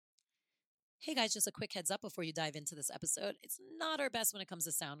Hey guys, just a quick heads up before you dive into this episode. It's not our best when it comes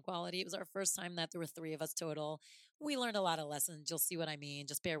to sound quality. It was our first time that there were three of us total. We learned a lot of lessons. You'll see what I mean.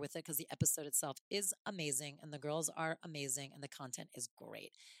 Just bear with it because the episode itself is amazing and the girls are amazing and the content is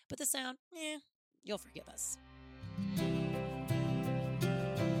great. But the sound, you'll forgive us.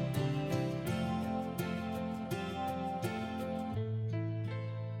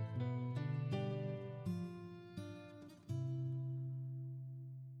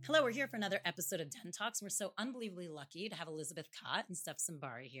 Hello, we're here for another episode of Den Talks. We're so unbelievably lucky to have Elizabeth Kott and Steph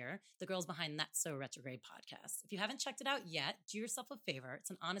Simbari here, the girls behind That's So Retrograde podcast. If you haven't checked it out yet, do yourself a favor. It's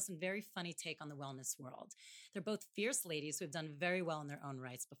an honest and very funny take on the wellness world. They're both fierce ladies who have done very well in their own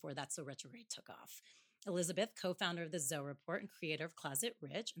rights before That's So Retrograde took off. Elizabeth, co-founder of the Zoe Report and creator of Closet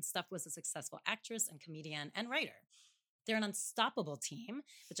Rich, and Steph was a successful actress and comedian and writer. They're an unstoppable team,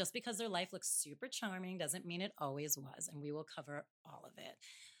 but just because their life looks super charming doesn't mean it always was, and we will cover all of it.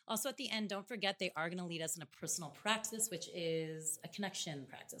 Also, at the end, don't forget they are going to lead us in a personal practice, which is a connection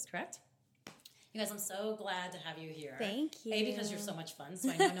practice, correct? You guys, I'm so glad to have you here. Thank you. A, because you're so much fun, so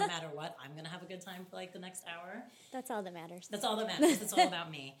I know no matter what, I'm going to have a good time for like the next hour. That's all that matters. That's all that matters. It's all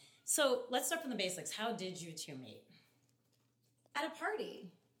about me. So let's start from the basics. How did you two meet? At a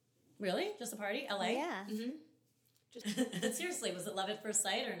party. Really? Just a party? LA? Yeah. Mm-hmm. But seriously, was it love at first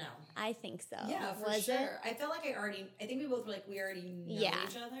sight or no? I think so. Yeah, for was sure. It? I felt like I think we both were like, we already know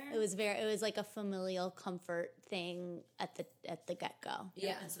each other. It was like a familial comfort thing at the get-go.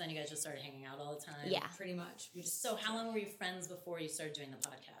 Yeah. And so then you guys just started hanging out all the time? Yeah. Pretty much. So how long were you friends before you started doing the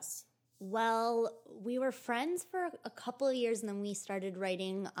podcast? Well, we were friends for a couple of years, and then we started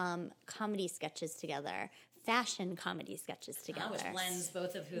writing comedy sketches together, fashion comedy sketches together. Which blends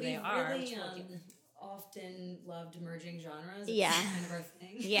both of who We they are. really often loved merging genres. Yeah. It's kind of our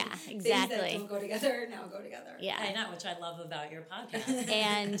thing. Yeah, Things exactly. that don't go together now go together. Yeah. I know, which I love about your podcast.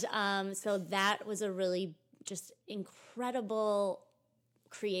 And so that was a really just incredible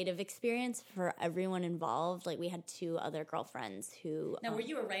creative experience for everyone involved. Like we had two other girlfriends who. Now, were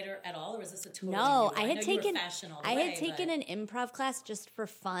you a writer at all, or was this a totally No, new? I had taken. I had taken an improv class just for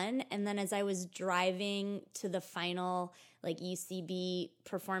fun, and then as I was driving to the final like UCB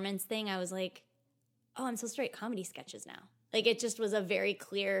performance thing, I was like, "Oh, I'm supposed to write comedy sketches now." Like it just was a very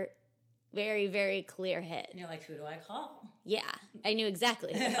clear, very very clear hit. And you're like, who do I call? Yeah, I knew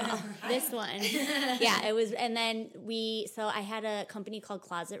exactly who to call. This one. Yeah, it was. And then so I had a company called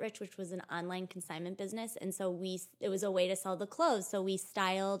Closet Rich, which was an online consignment business. And so it was a way to sell the clothes. So we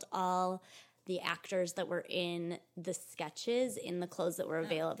styled all the actors that were in the sketches in the clothes that were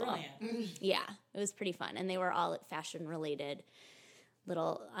available. Brilliant. Yeah, it was pretty fun. And they were all fashion related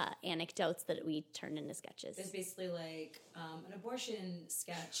little anecdotes that we turned into sketches. It's basically like an abortion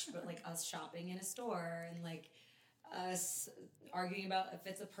sketch, but like us shopping in a store and like us arguing about if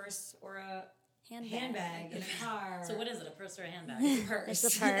it's a purse or a handbag in a car. So what is it, a purse or a handbag? It's a purse.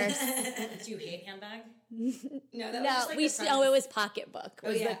 It's a purse. Do you hate handbag? No, that was just like we the front. it was pocketbook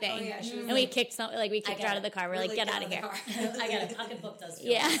was the thing. Oh, yeah. She was And we kicked her out of the car. We're like, get out of here. I got it. Pocketbook does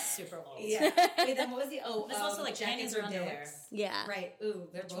feel Yeah. super old. Yeah. Wait, then what was the It's also like panties or underwear. dicks? Yeah. Right. Ooh,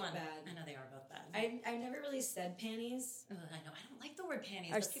 they're Which both one? bad. I know they are both bad. I never really said panties. I know. I don't like the word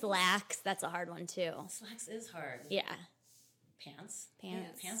panties. Or but people- slacks. That's a hard one too. Slacks is hard. Yeah. Pants.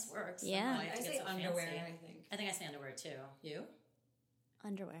 Pants. Pants works. Yeah. I don't know, have I to get say so underwear, fancy. I think. I think I say underwear too. You?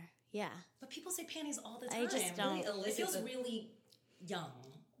 Underwear. Yeah. But people say panties all the I time. just don't- It elicits feels a- really young,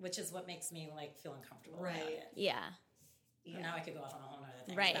 which is what makes me like feel uncomfortable about Right. it. Yeah. And now I could go off on a whole other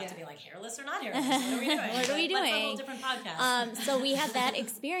thing. Right. About Yeah. to be like hairless or not hairless. What are we doing? What are we Let's have a whole doing? different podcast. So we had that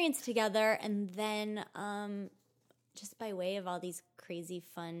experience together, and then just by way of all these crazy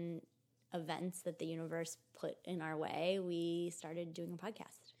fun events that the universe put in our way, we stared doing a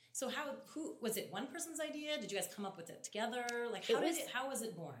podcast. So who was it? One person's idea? Did you guys come up with it together? Like how was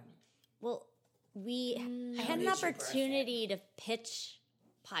it born? Well, I How had an did you birth opportunity to pitch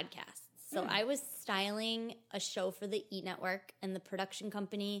podcasts. So I was styling a show for the E! Network, and the production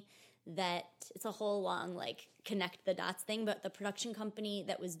company it's a whole long like connect the dots thing, but the production company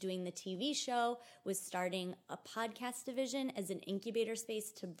that was doing the TV show was starting a podcast division as an incubator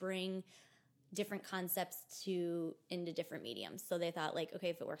space to bring different concepts into different mediums. So they thought like, okay,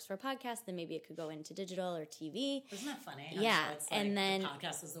 if it works for a podcast, then maybe it could go into digital or TV. Isn't that funny? Yeah, How it's like and then- the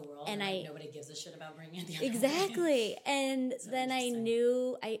podcast is the world, and like, I- nobody gives a shit about bringing in the other Exactly. And So then I interesting.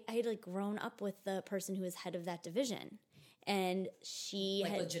 knew I had like grown up with the person who was head of that division. And she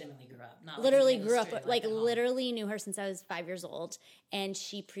Like had legitimately grew up, not literally like in the grew up, industry, like at home. literally knew her since I was 5 years old. And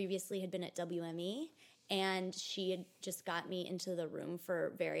she previously had been at WME. And she had just got me into the room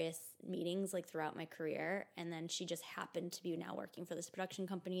for various meetings like throughout my career. And then she just happened to be now working for this production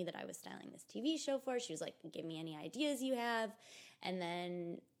company that I was styling this TV show for. She was like, give me any ideas you have. And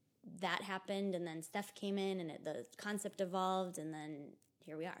then that happened. And then Steph came in and the concept evolved. And then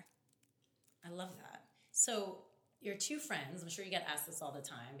here we are. I love that. So your two friends, I'm sure you get asked this all the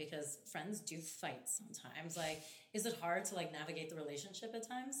time because friends do fight sometimes. Like, is it hard to like navigate the relationship at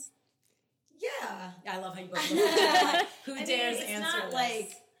times? Yeah. I love how you both look at like, who dares it's answer not this?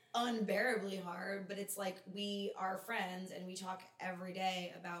 like unbearably hard, but it's like we are friends and we talk every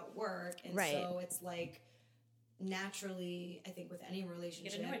day about work. And so it's like naturally, I think with any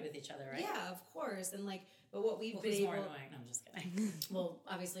relationship. You get annoyed with each other, right? Yeah, of course. And like, but what we've been who's able... more annoying? No, I'm just kidding. Well,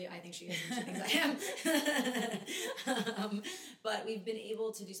 obviously, I think she is and she thinks I am. But we've been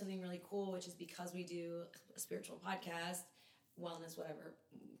able to do something really cool, which is because we do a spiritual podcast, wellness, whatever,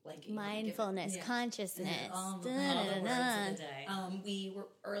 like mindfulness, consciousness, all the words of the day. We were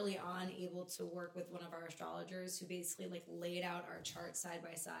early on able to work with one of our astrologers who basically like laid out our chart side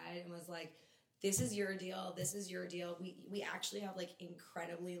by side and was like, this is your deal, this is your deal. We actually have like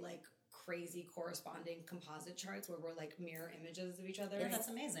incredibly like crazy corresponding composite charts where we're like mirror images of each other. Yeah, that's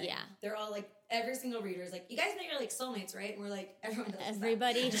amazing. Yeah. They're all like, every single reader is like, you guys know you're like soulmates, right? And we're like, everyone does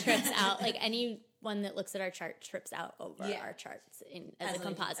Everybody trips out. Like anyone that looks at our chart trips out over our charts as a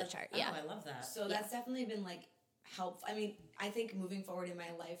composite chart. Oh, Yeah. I love that. So that's definitely been like helpful. I mean, I think moving forward in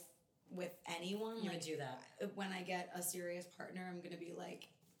my life with anyone, you like, would do that. When I get a serious partner, I'm going to be like,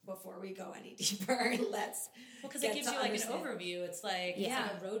 before we go any deeper, let's because it gives you like understand. an overview. It's like it's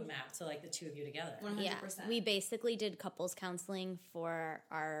like a roadmap to like the two of you together. 100%. Yeah, we basically did couples counseling for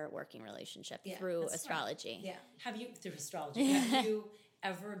our working relationship through astrology. Yeah. Have you through astrology? Have you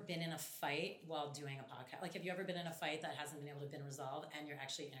ever been in a fight while doing a podcast? Like, have you ever been in a fight that hasn't been able to been resolved, and you're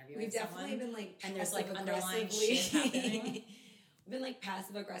actually interviewing We've someone? definitely been like and there's like underlying shit happening. We've been like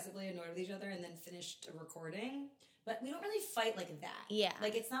passive aggressively annoyed with each other, and then finished a recording. But we don't really fight like that. Yeah.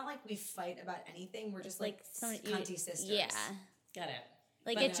 Like, it's not like we fight about anything. We're just like cunty sisters. Yeah. Got it.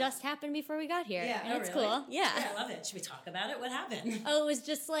 Like, it just happened before we got here. Yeah. And it's really? cool. Yeah. I love it. Should we talk about it? What happened? Oh, it was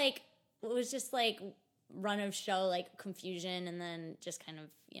just like run of show, like confusion, and then just kind of,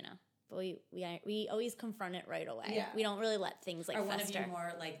 but we always confront it right away. Yeah. We don't really let things like Or fester. one of you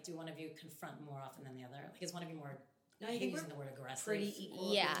more like, do one of you confront more often than the other? Like, is one of you more... No, I think using we're the word aggressive. pretty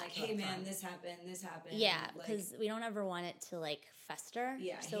equal. Yeah. Like, hey man, this happened. Yeah, Like, because we don't ever want it to like fester.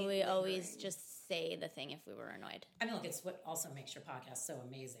 Yeah, I so hate we always lingering. just say the thing if we were annoyed. I mean, look, it's what also makes your podcast so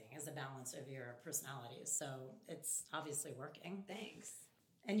amazing is the balance of your personalities. So it's obviously working. thanks.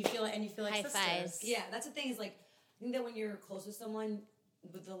 And you feel like High sisters. fives. Yeah, that's the thing is like, I think that when you're close with someone,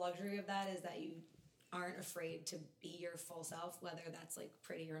 with the luxury of that is that you aren't afraid to be your full self, whether that's like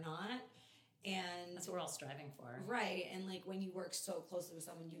pretty or not. And That's what we're all striving for. right, and like when you work so closely with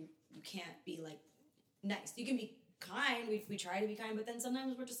someone, you can't be like nice. You can be kind. We try to be kind, but then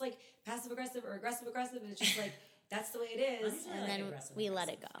sometimes we're just like passive aggressive or aggressive aggressive, and it's just like that's the way it is. I'm And like then aggressive we and let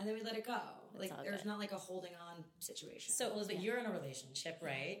it go. And then we let it go. Like all there's good. not like a holding on situation. So Elizabeth, you're in a relationship,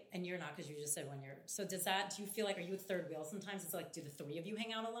 right? And you're not because you just said when you're. So do you feel like, are you a third wheel sometimes? It's like, do the three of you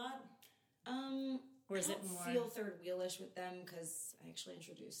hang out a lot? Or is I it don't more? feel third wheelish with them because I actually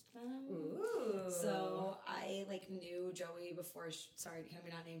introduced them. Ooh. So I like knew Joey before. Sorry, can we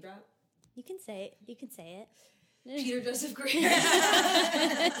not name drop? You can say it. You can say it. Peter Joseph Greer.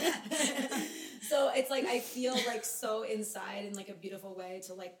 So it's like I feel like so inside in like a beautiful way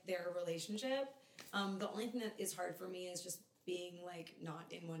to like their relationship. The only thing that is hard for me is just being like not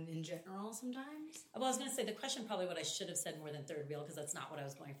in one in general sometimes. Well, I was going to say the question probably what I should have said more than third wheel because that's not what I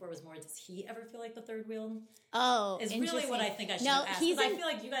was going for. Was more, does he ever feel like the third wheel? Oh, Is really what I think I should No, have asked. he's Because I feel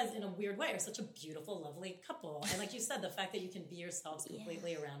like you guys, in a weird way, are such a beautiful, lovely couple. And like you said, the fact that you can be yourselves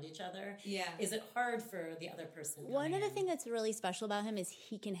completely around each other. Yeah. Is it hard for the other person? One coming of the in? things that's really special about him is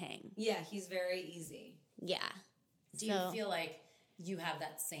he can hang. Yeah, he's very easy. Yeah. Do you feel like you have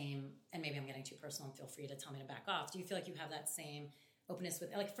that same, and maybe I'm getting too personal and feel free to tell me to back off. Do you feel like you have that same openness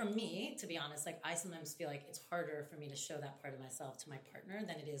with, like for me, to be honest, like I sometimes feel like it's harder for me to show that part of myself to my partner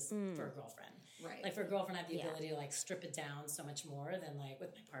than it is for a girlfriend. Right. Like for a girlfriend, I have the ability to like strip it down so much more than like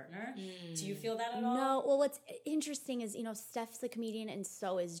with my partner. Do you feel that at all? No, well, what's interesting is, Steph's a comedian and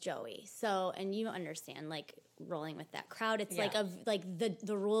so is Joey. So, and you understand, like, rolling with that crowd, it's Yeah.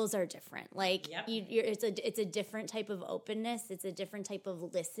 the rules are different. Like, Yep. it's a different type of openness. It's a different type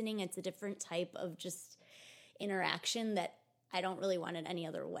of listening. It's a different type of just interaction that I don't really want it any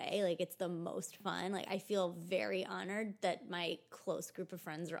other way. Like, it's the most fun. Like, I feel very honored that my close group of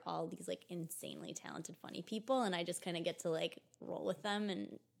friends are all these, like, insanely talented, funny people, and I just kind of get to, like, roll with them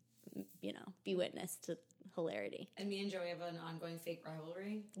and be witness to hilarity. And me and Joey have an ongoing fake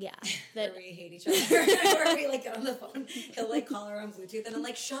rivalry. Yeah. Where we hate each other. Where we like get on the phone. He'll like call her on Bluetooth and I'm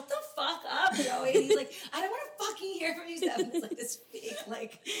like, shut the fuck up, Joey. And he's like, I don't want to fucking hear from you, Steph. And it's like this fake,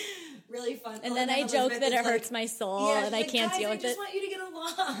 like really fun. And then I joke that it hurts my soul and I can't deal with it. I just want you to get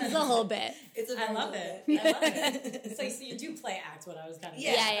along. It's a whole bit. I love it. I love it. So you do play act, what I was kind of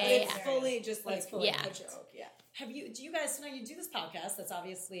It's fully just like a joke. Yeah. Do you guys, so now you do this podcast that's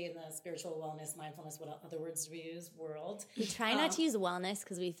obviously in the spiritual wellness, mindfulness, what other words do we use, world? We try not to use wellness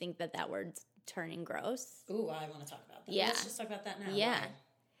because we think that word's turning gross. Ooh, I want to talk about that. Yeah. Let's just talk about that now. Yeah.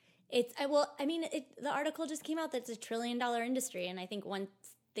 The article just came out that it's a $1 trillion industry, and I think once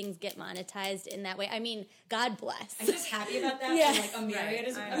things get monetized in that way, I mean, God bless. I'm just happy about that. Yeah. Like a myriad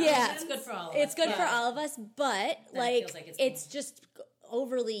is it's good for all of us. It's good for all of us, but like, feels like it's just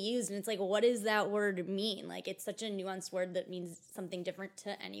overly used, and it's like, what does that word mean? Like, it's such a nuanced word that means something different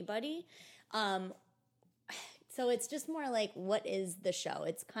to anybody. So it's just more like, what is the show?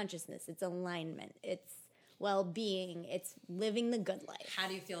 It's consciousness, it's alignment, it's well-being, it's living the good life. How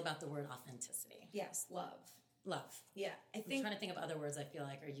do you feel about the word authenticity? Yes, love. Yeah, I'm trying to think of other words I feel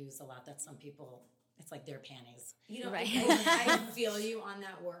like are used a lot that some people, it's like their panties. Right. I feel you on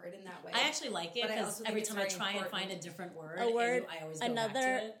that word in that way. I actually like it because every time I try and find a different word, I always go back to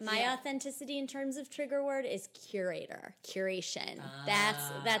it. My authenticity in terms of trigger word is curation.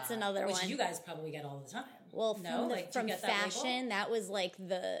 That's another one. Which you guys probably get all the time. Well, from fashion, that was like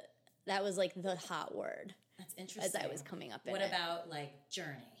the hot word. That's interesting. As I was coming up in What about like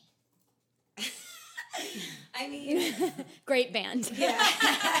journey? I mean, great band. Yeah.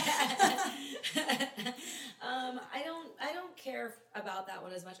 I don't care about that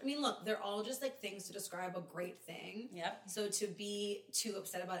one as much. I mean, look, they're all just like things to describe a great thing. Yep. So to be too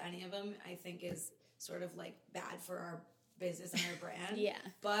upset about any of them, I think is sort of like bad for our business and our brand. Yeah.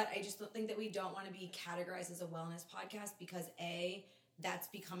 But I just don't think that we don't want to be categorized as a wellness podcast because that's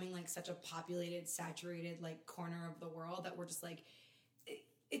becoming like such a populated, saturated like corner of the world that we're just like,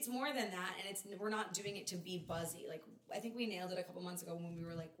 it's more than that, and we're not doing it to be buzzy. Like, I think we nailed it a couple months ago when we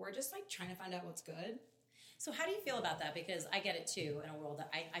were like, we're just like trying to find out what's good. So how do you feel about that? Because I get it too in a world that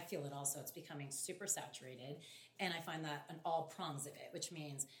I feel it also. It's becoming super saturated, and I find that on all prongs of it, which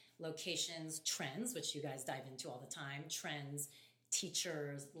means locations, trends, which you guys dive into all the time, trends,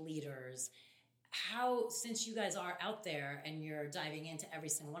 teachers, leaders. How, since you guys are out there and you're diving into every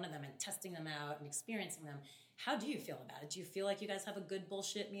single one of them and testing them out and experiencing them, how do you feel about it? Do you feel like you guys have a good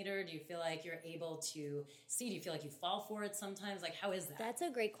bullshit meter? Do you feel like you're able to see? Do you feel like you fall for it sometimes? Like, how is that? That's a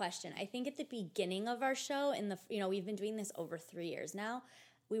great question. I think at the beginning of our show, we've been doing this over 3 years now,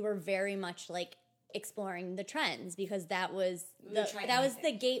 we were very much like exploring the trends because that was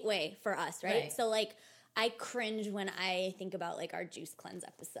the gateway for us, right? So like, I cringe when I think about like our juice cleanse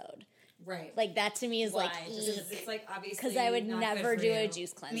episode. Right. Like that to me is Why? like, it's like obviously because I would never do a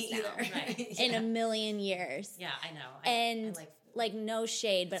juice cleanse Me either. Right. in a million years. Yeah, I know. And like no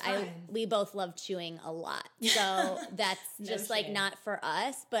shade, but we both love chewing a lot. So that's just like not for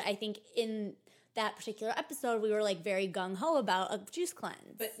us. But I think in that particular episode, we were like very gung ho about a juice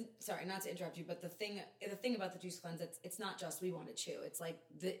cleanse. But sorry, not to interrupt you, but the thing about the juice cleanse, it's not just we want to chew. It's like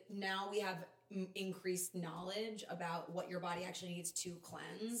now we have increased knowledge about what your body actually needs to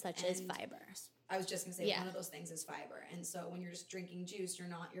cleanse, such as fiber. I was just gonna say one of those things is fiber, and so when you're just drinking juice,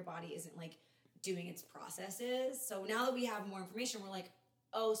 your body isn't like doing its processes. So now that we have more information, we're like,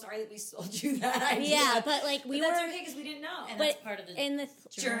 oh, sorry that we sold you that idea. Yeah, but like that's okay because we didn't know. And that's part of the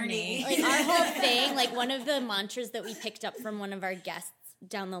journey. Like our whole thing, like one of the mantras that we picked up from one of our guests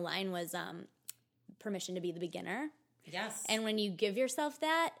down the line was permission to be the beginner. Yes. And when you give yourself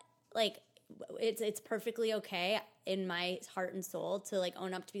that, like it's perfectly okay in my heart and soul to like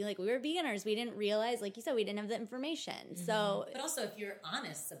own up to be like, we were beginners. We didn't realize, like you said, we didn't have the information. Mm-hmm. So, but also if you're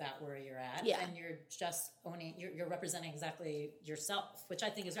honest about where you're at and you're just owning, you're representing exactly yourself, which I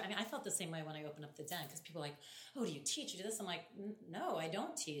think is, I mean, I felt the same way when I opened up the den because people are like, oh, do you teach? You do this? I'm like, no, I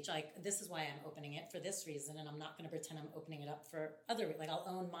don't teach. Like, this is why I'm opening it for this reason. And I'm not going to pretend I'm opening it up for like I'll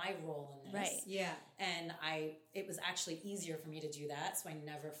own my role in this. Right. Yeah. And it was actually easier for me to do that. So I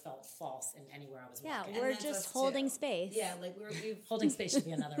never felt false in anywhere I was working. Yeah. We're just holding space. Yeah, like we've holding space should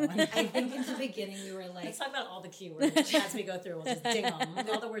be another one. I think in the beginning we were like, let's talk about all the keywords as we go through. We'll just ding them.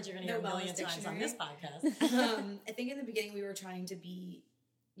 All the words you're going to hear a million times on this podcast. I think in the beginning we were trying to be,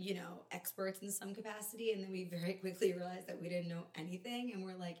 experts in some capacity, and then we very quickly realized that we didn't know anything, and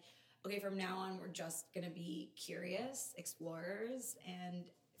we're like, okay, from now on we're just going to be curious explorers, and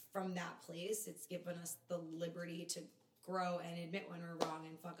from that place it's given us the liberty to grow and admit when we're wrong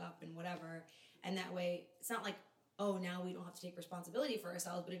and fuck up and whatever. And that way, it's not like oh, now we don't have to take responsibility for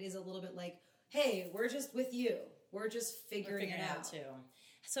ourselves, but it is a little bit like, hey, we're just with you. We're just figuring it out too.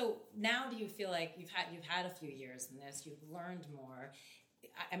 So now do you feel like you've had a few years in this, you've learned more.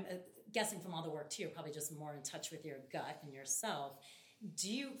 I'm guessing from all the work too, you're probably just more in touch with your gut and yourself.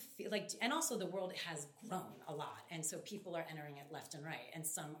 Do you feel like, and also the world has grown a lot, and so people are entering it left and right, and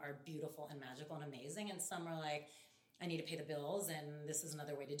some are beautiful and magical and amazing, and some are like, I need to pay the bills, and this is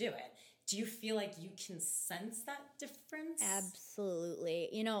another way to do it. Do you feel like you can sense that difference? Absolutely.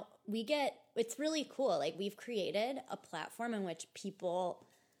 You know, it's really cool. Like, we've created a platform in which people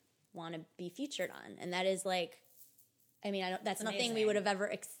want to be featured on, and that is like, I mean, that's nothing we would have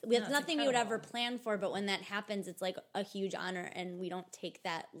ever, nothing we would ever plan for, but when that happens, it's like a huge honor, and we don't take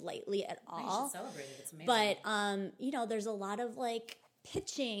that lightly at all. You should celebrate it. It's amazing. But, you know, there's a lot of like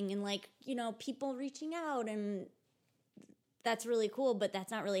pitching and like, you know, people reaching out, and that's really cool, but that's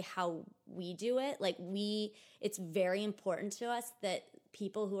not really how we do it. Like, it's very important to us that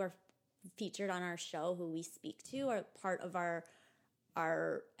people who are featured on our show, who we speak to, are part of our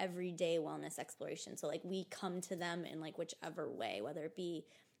everyday wellness exploration. So like, we come to them in like whichever way, whether it be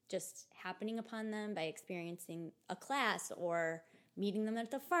just happening upon them by experiencing a class, or meeting them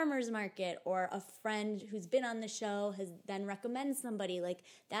at the farmer's market, or a friend who's been on the show has then recommends somebody. Like,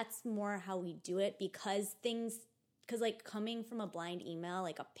 that's more how we do it, because like coming from a blind email,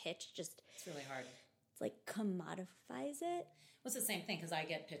 like a pitch, it's really hard. It's like commodifies it. Well, it's the same thing, because I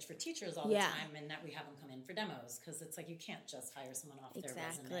get pitched for teachers all the time, and that we have them come in for demos, because it's like you can't just hire someone off their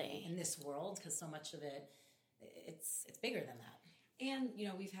resume in this world, because so much of it's bigger than that. And, you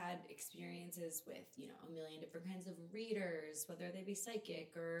know, we've had experiences with, you know, a million different kinds of readers, whether they be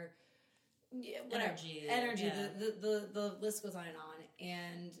psychic or whatever. Energy. Yeah. The list goes on.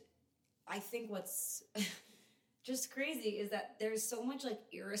 And I think what's just crazy is that there's so much like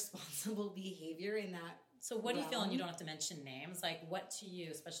irresponsible behavior in that. So what do you feel, and you don't have to mention names, like what to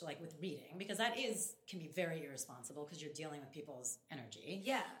you, especially like with reading, because that can be very irresponsible, because you're dealing with people's energy.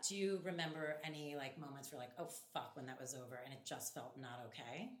 Yeah. Do you remember any like moments where like, oh fuck, when that was over and it just felt not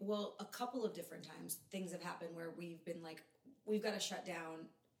okay? Well, a couple of different times things have happened where we've been like, we've got to shut down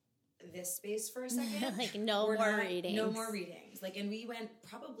this space for a second. Like, no more readings. Like, and we went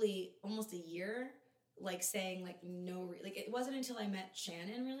probably almost a year like saying like like it wasn't until I met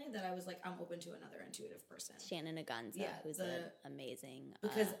Shannon really that I was like, I'm open to another intuitive person. Shannon Aganza, who's an amazing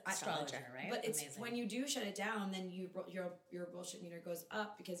astrologer, right? But it's when you do shut it down, then your bullshit meter goes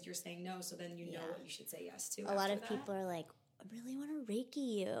up, because you're saying no, so then you know what you should say yes to. A lot of people are like, I really want to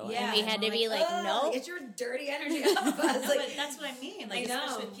Reiki you. Yeah, and we had to be like, no. Get your dirty energy off us. Like, but that's what I mean. Like,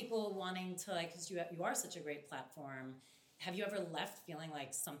 especially with people wanting to, like, because you are such a great platform. Have you ever left feeling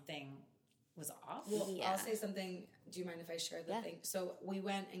like something was off? Well, I'll say something. Do you mind if I share the thing? So we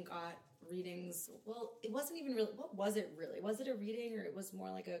went and got readings. Well, it wasn't even really. What was it really? Was it a reading, or it was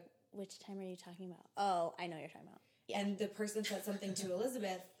more like a? Which time are you talking about? Oh, I know what you're talking about. Yeah. And the person said something to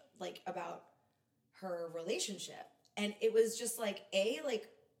Elizabeth like about her relationship, and it was just like like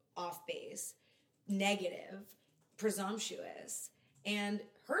off base, negative, presumptuous, and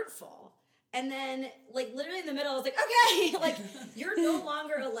hurtful. And then, like, literally in the middle, I was like, okay, like, you're no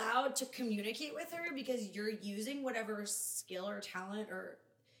longer allowed to communicate with her, because you're using whatever skill or talent or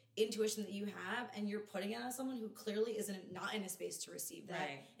intuition that you have, and you're putting it on someone who clearly not in a space to receive that,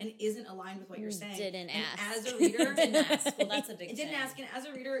 and isn't aligned with what you're saying. Didn't ask. As a reader, didn't ask. Well, that's a big thing. Didn't ask, and as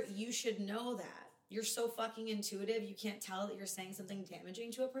a reader, you should know that. You're so fucking intuitive, you can't tell that you're saying something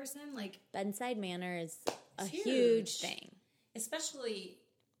damaging to a person. Like, bedside manner is a huge thing. Especially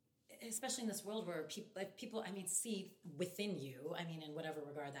in this world where people, I mean, see within you, I mean, in whatever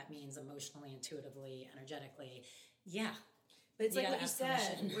regard that means, emotionally, intuitively, energetically. Yeah. But it's like what you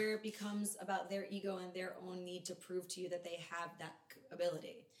said, where it becomes about their ego and their own need to prove to you that they have that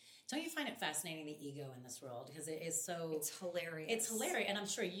ability. Don't you find it fascinating, the ego in this world? Because it is so... It's hilarious. It's hilarious. And I'm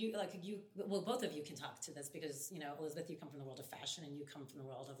sure both of you can talk to this, because, you know, Elizabeth, you come from the world of fashion, and you come from the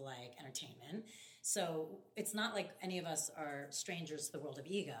world of, like, entertainment. So it's not like any of us are strangers to the world of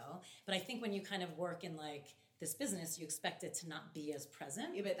ego. But I think when you kind of work in, like, this business, you expect it to not be as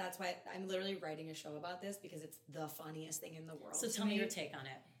present. Yeah, but that's why I'm literally writing a show about this, because it's the funniest thing in the world. So tell me your take on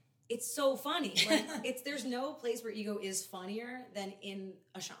it. It's so funny. Like, there's no place where ego is funnier than in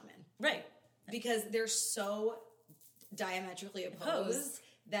a shaman. Right. Because they're so diametrically opposed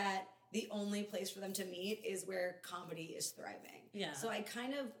that the only place for them to meet is where comedy is thriving. Yeah. So I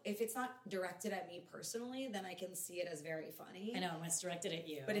kind of, if it's not directed at me personally, then I can see it as very funny. I know, when it's directed at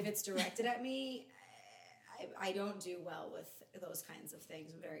you. But if it's directed at me, I don't do well with those kinds of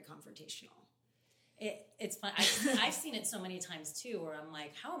things. I'm very confrontational. It's fun. I've seen it so many times too, where I'm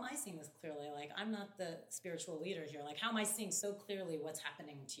like, how am I seeing this clearly? Like, I'm not the spiritual leader here. Like, how am I seeing so clearly what's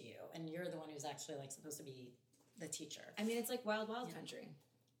happening to you? And you're the one who's actually like supposed to be the teacher. I mean, it's like Wild Wild Country.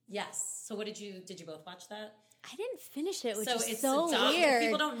 Yes. So what did you both watch that? I didn't finish it, which So is it's so a doc. weird.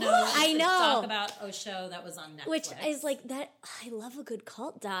 People don't know. I It's a know. doc about Osho that was on Netflix. Which is like that. I love a good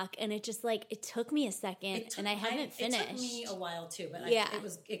cult doc, and it just like it took me a second, and I haven't finished. It took me a while too, but Yeah.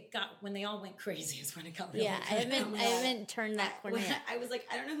 it got when they all went crazy is when it got really Yeah, I good. haven't turned that corner When yet. I was like,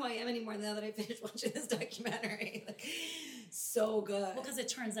 I don't know who I am anymore now that I finished watching this documentary. Like, so good. Well, because it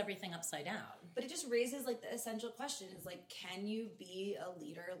turns everything upside down. But it just raises like the essential question is like, can you be a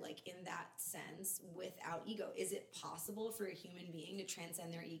leader like in that sense without ego? Is it possible for a human being to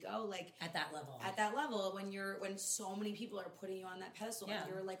transcend their ego? Like At that level. when so many people are putting you on that pedestal and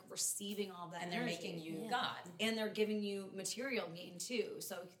you're like receiving all that and they're energy. making you God. And they're giving you material gain too.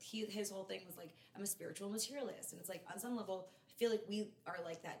 So his whole thing was like, I'm a spiritual materialist. And it's like, on some level, I feel like we are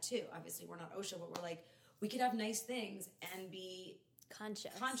like that too. Obviously, we're not Osho, but we're like, we could have nice things and be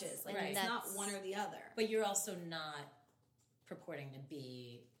Conscious. Like, Right. it's not one or the other. But you're also not purporting to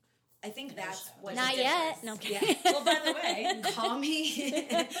be. I think that's Osho. what Not the yet. difference. No, I'm Yeah. kidding. Well, by the way, Call me.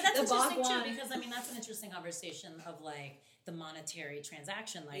 but that's the interesting Bhagwan. too, because I mean that's an interesting conversation of like the monetary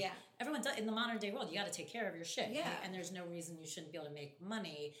transaction. Like Yeah. everyone does in the modern day world, you got to take care of your shit. Yeah. And there's no reason you shouldn't be able to make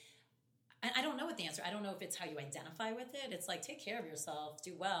money. And I don't know what the answer. I don't know if it's how you identify with it. It's like take care of yourself,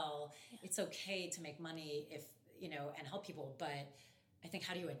 do well. Yeah. It's okay to make money if and help people, but I think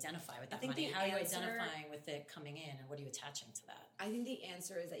how do you identify with that money? How are you identifying with it coming in, and what are you attaching to that? I think the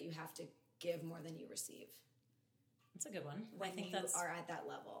answer is that you have to give more than you receive. That's a good one. When I think you that's are at that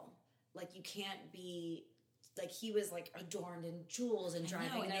level. Like you can't be like he was like adorned in jewels and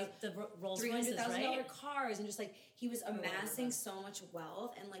driving the Rolls Royces, $300,000 right? cars and just like he was amassing so much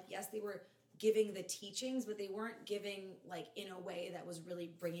wealth and like yes they were giving the teachings but they weren't giving like in a way that was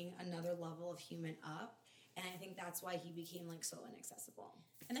really bringing another level of human up. And I think that's why he became like so inaccessible.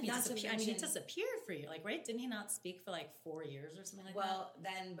 And then he disappeared for you, like, right? Didn't he not speak for like 4 years or something like that? Well,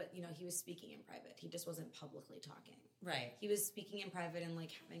 then, but he was speaking in private. He just wasn't publicly talking. Right. He was speaking in private and like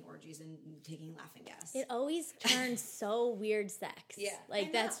having orgies and taking laughing gas. It always turns so weird sex. Yeah.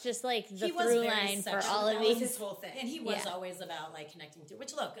 Like that's just like the He was through very line for sexual. all of That was these. his whole thing. And he was always about like connecting to,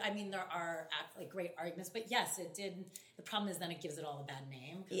 which look, I mean, there are like great arguments, but yes, it did. The problem is then it gives it all a bad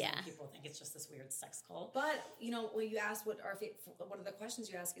name. Yeah. People think it's just this weird sex cult. But, when you ask one of the questions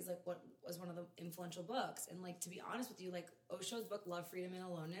you ask is like, what was one of the influential books? And like, to be honest with you, like Osho's book, Love, Freedom, and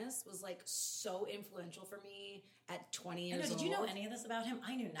Aloneness was like so influential for me at 20 years old. Did you know any of this about him?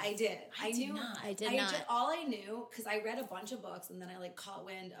 I knew nothing. I did. I did not. I did not. All I knew, because I read a bunch of books and then I like caught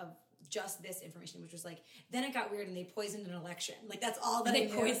wind of just this information, which was like, then it got weird and they poisoned an election. Like that's all that I knew.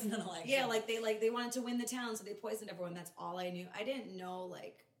 They poisoned an election. Yeah, they wanted to win the town, so they poisoned everyone. That's all I knew. I didn't know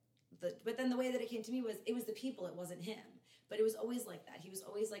but then the way that it came to me was it was the people, it wasn't him. But it was always like that. He was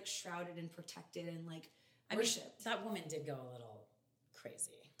always like shrouded and protected and like worshipped. That woman did go a little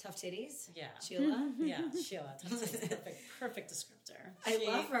crazy. Tough titties? Yeah. Sheila? Yeah, Sheila. Tough titties. Perfect descriptor. I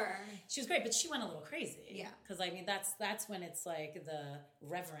love her. She was great, but she went a little crazy. Yeah. Because I mean that's when it's like the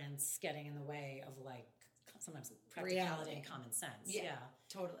reverence getting in the way of like sometimes practicality and common sense. Yeah.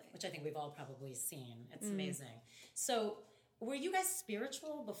 Totally. Which I think we've all probably seen. It's amazing. So were you guys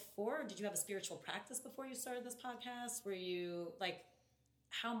spiritual before? Did you have a spiritual practice before you started this podcast? Were you like,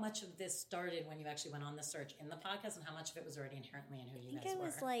 how much of this started when you actually went on the search in the podcast, and how much of it was already inherently in who you guys were? I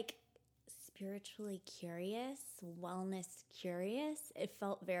was like spiritually curious, wellness curious. It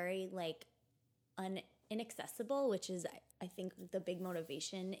felt very like inaccessible, which is I think the big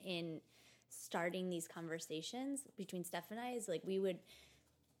motivation in starting these conversations between Steph and I is like we would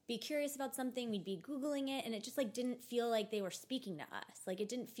be curious about something, we'd be Googling it, and it just like didn't feel like they were speaking to us. Like it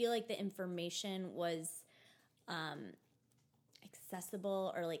didn't feel like the information was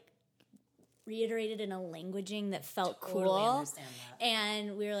accessible or like reiterated in a languaging that felt Totally cool. Understand that.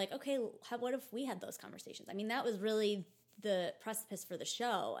 And we were like, okay, what if we had those conversations? I mean, that was really the precipice for the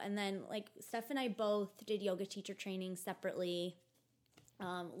show. And then like Steph and I both did yoga teacher training separately,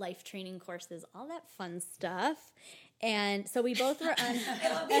 life training courses, all that fun stuff. And so we both were on. I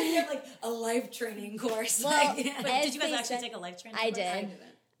love that you have like a life training course. Well, But did you guys actually take a life training I course? did.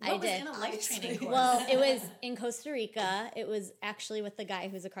 What was in a life training course? Well, it was in Costa Rica. It was actually with the guy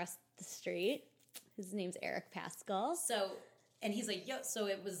who's across the street. His name's Eric Pascal. So, and he's like, so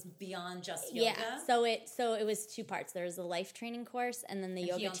it was beyond just yoga? Yeah. So it was two parts. There was a life training course and then the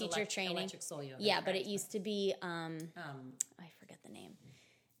yoga teacher training. Electric Soul Yoga. Yeah, but it used to be, I forget the name.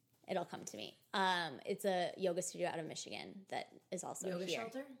 It'll come to me. It's a yoga studio out of Michigan that is also Yoga here.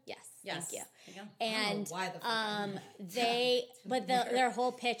 Shelter? Yes. Yes. Thank you. There you go. And why the fuck their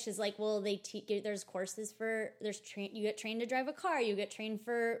whole pitch is like, well, there's courses for you get trained to drive a car, you get trained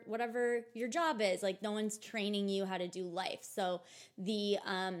for whatever your job is. Like no one's training you how to do life. So the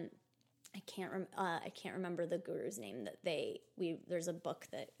I can't remember the guru's name that there's a book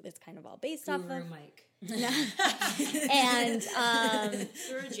that's kind of all based off of Mike. and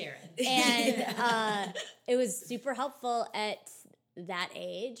Guru Jared. and it was super helpful at that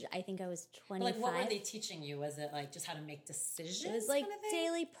age. I think I was 25. Like, what were they teaching you? Was it like just how to make decisions? It was like kind of thing?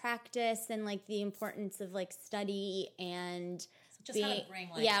 daily practice and like the importance of like study and just how to bring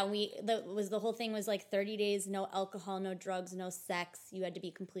like the whole thing was like 30 days, no alcohol, no drugs, no sex. You had to be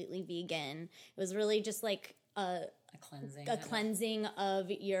completely vegan. It was really just like a cleansing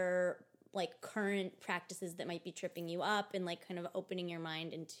of your like current practices that might be tripping you up and like kind of opening your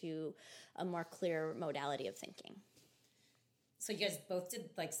mind into a more clear modality of thinking. So you guys both did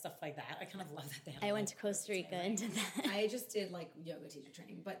like stuff like that. I kind of love that they have. I went to Costa Rica and did that. I just did like yoga teacher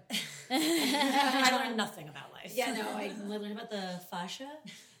training, but I learned nothing about life. Yeah, no, I learned about the fascia.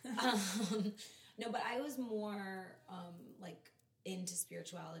 No, but I was more like into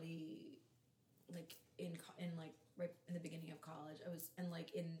spirituality, like in like right in the beginning of college. I was and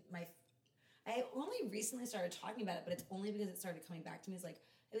like in my. I only recently started talking about it, but it's only because it started coming back to me. It's like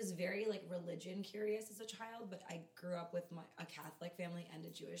I was very like religion curious as a child, but I grew up with a Catholic family and a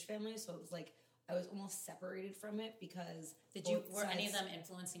Jewish family, so it was like I was almost separated from it because were any of them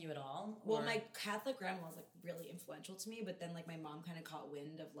influencing you at all? Well, my Catholic grandma was like really influential to me, but then like my mom kind of caught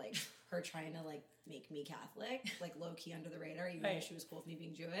wind of like her trying to like make me Catholic, like low key under the radar, even though she was cool with me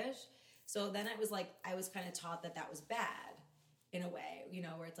being Jewish. So then it was like I was kind of taught that was bad in a way, you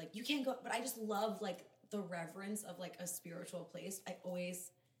know, where it's like you can't go. But I just love like the reverence of like a spiritual place. I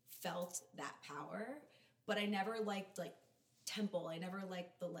always felt that power, but I never liked like temple. I never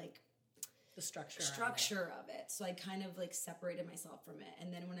liked the structure of it. So I kind of like separated myself from it.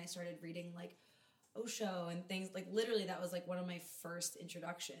 And then when I started reading like Osho and things like literally that was like one of my first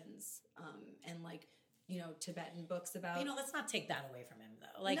introductions, and like, you know, Tibetan books about. You know, let's not take that away from him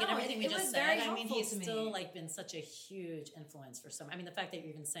though. Like no, in everything we just said, I mean, he's still like been such a huge influence for some. I mean, the fact that you're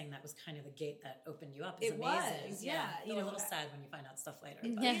even saying that was kind of the gate that opened you up is amazing. Was, yeah. You know, a little sad when you find out stuff later.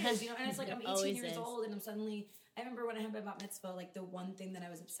 But. It is, you know, and it's like I'm 18 years is. old and I'm suddenly. I remember when I had my bat mitzvah, like the one thing that I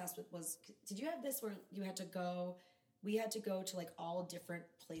was obsessed with was. Did you have this where you had to go? We had to go to like all different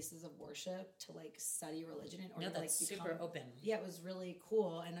places of worship to like study religion in order to like become super open. Yeah, it was really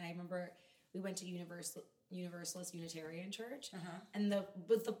cool. And I remember we went to Universalist Unitarian Church, and the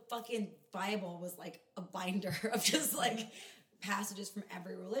fucking Bible was like a binder of just like passages from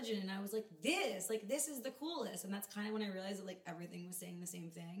every religion, and I was like, this is the coolest. And that's kind of when I realized that like everything was saying the same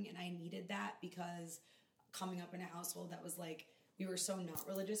thing, and I needed that because coming up in a household that was like. We were so not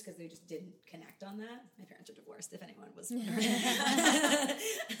religious because they just didn't connect on that. My parents are divorced, if anyone was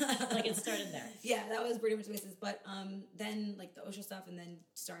like it started there. Yeah, that was pretty much the basis. But then like the Osho stuff and then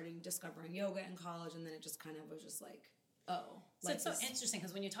discovering yoga in college, and then it just kind of was just like, oh. So it's so interesting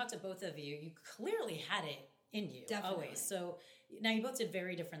because when you talk to both of you, you clearly had it in you. Definitely. Always. So now you both did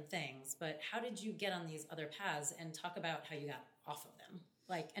very different things, but how did you get on these other paths and talk about how you got off of them?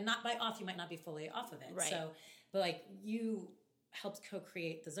 Like, and not by off, you might not be fully off of it. Right. So, but like you helped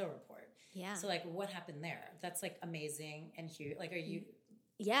co-create the Zoe Report. Yeah. So like what happened there? That's like amazing and huge. Like are you...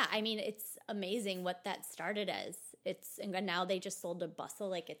 Yeah, I mean, it's amazing what that started as. And now they just sold a Bustle.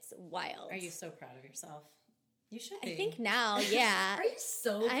 Like it's wild. Are you so proud of yourself? You should be. I think now, yeah. Are you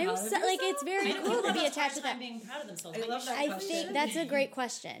so proud of yourself? Like it's very cool to be attached to that. Being proud of themselves. I love that I question. think that's a great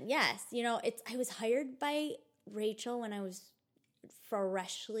question. Yes. You know, I was hired by Rachel when I was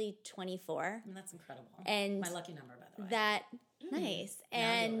freshly 24. And that's incredible. And my lucky number, by the way. Nice.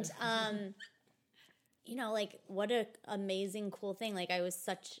 And you know, like what a amazing cool thing. Like I was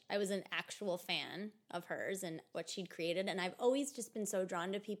an actual fan of hers and what she'd created, and I've always just been so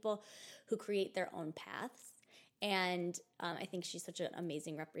drawn to people who create their own paths. And I think she's such an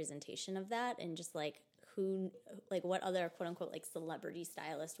amazing representation of that, and just like what other quote unquote like celebrity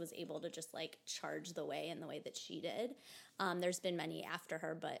stylist was able to just like charge the way in the way that she did. There's been many after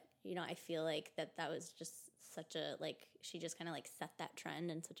her, but you know, I feel like that was just such a like she just kind of like set that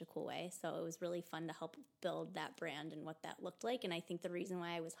trend in such a cool way. So it was really fun to help build that brand and what that looked like. And I think the reason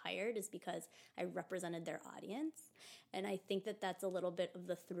why I was hired is because I represented their audience. And I think that that's a little bit of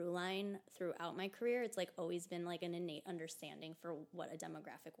the through line throughout my career. It's like always been like an innate understanding for what a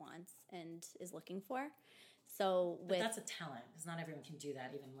demographic wants and is looking for. So but that's a talent because not everyone can do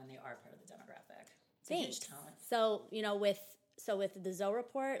that even when they are part of the demographic. It's a huge talent. So, you know, with so with the Zoe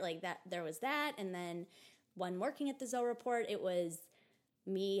Report, like that, there was that. And then when working at the Zoe Report, it was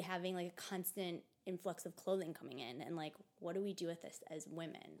me having like a constant influx of clothing coming in. And like, what do we do with this as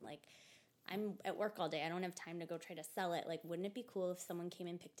women? Like, I'm at work all day. I don't have time to go try to sell it. Like, wouldn't it be cool if someone came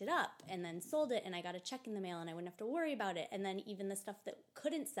and picked it up and then sold it and I got a check in the mail and I wouldn't have to worry about it? And then even the stuff that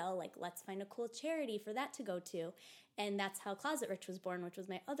couldn't sell, like, let's find a cool charity for that to go to. And that's how Closet Rich was born, which was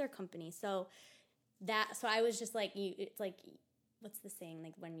my other company. So I was just like, it's like, what's the saying?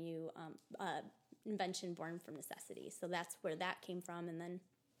 Like when you, invention born from necessity. So that's where that came from. And then,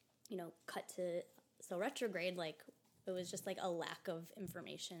 cut to So Retrograde, like, it was just like a lack of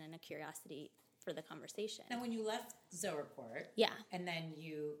information and a curiosity for the conversation. Now, when you left Zoe Report, and then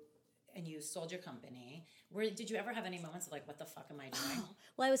you sold your company, did you ever have any moments of like, what the fuck am I doing?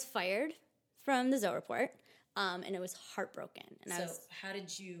 Well, I was fired from the Zoe Report, and it was heartbroken. And how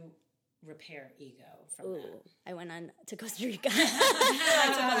did you repair ego from that? I went on to Costa Rica. I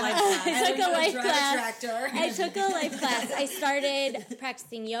took a life class. I took a life class. I started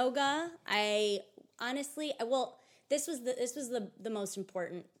practicing yoga. This was the most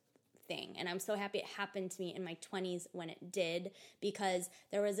important thing, and I'm so happy it happened to me in my 20s when it did, because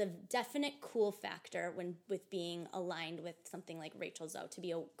there was a definite cool factor with being aligned with something like Rachel Zoe, to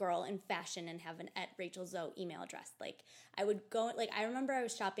be a girl in fashion and have an @RachelZoe email address. Like, I would go, like, I remember I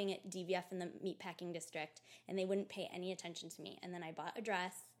was shopping at DVF in the meatpacking district, and they wouldn't pay any attention to me, and then I bought a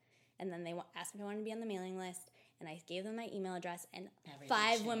dress, and then they asked me if I wanted to be on the mailing list, and I gave them my email address, and everything 5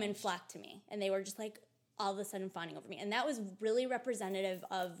 changed. Women flocked to me, and they were just like, all of a sudden fawning over me. And that was really representative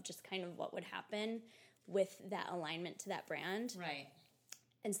of just kind of what would happen with that alignment to that brand. Right.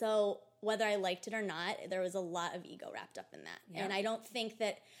 And so whether I liked it or not, there was a lot of ego wrapped up in that. Yep. And I don't think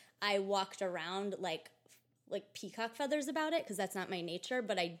that I walked around like peacock feathers about it, because that's not my nature,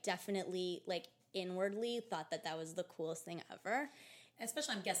 but I definitely like inwardly thought that was the coolest thing ever.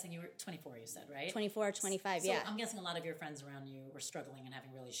 Especially, I'm guessing you were 24, you said, right? 24, 25, yeah. So I'm guessing a lot of your friends around you were struggling and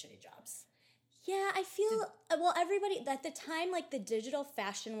having really shitty jobs. Yeah, I feel, everybody, at the time, like, the digital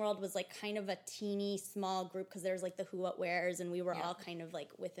fashion world was, like, kind of a teeny, small group, because there was, like, the Who What Wears, and we were all kind of, like,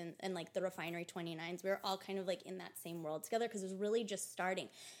 within, and, like, the Refinery 29s, we were all kind of, like, in that same world together, because it was really just starting.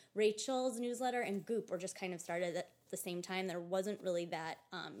 Rachel's newsletter and Goop were just kind of started at the same time. There wasn't really that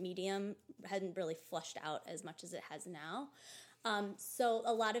medium, hadn't really flushed out as much as it has now. So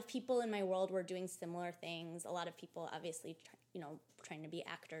a lot of people in my world were doing similar things. A lot of people, obviously, trying to be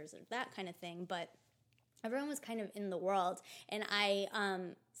actors or that kind of thing, but everyone was kind of in the world, and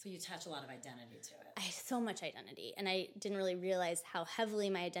so you attach a lot of identity to it. I had so much identity, and I didn't really realize how heavily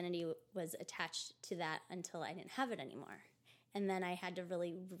my identity was attached to that until I didn't have it anymore. And then I had to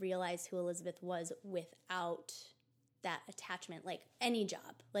really realize who Elizabeth was without that attachment, like any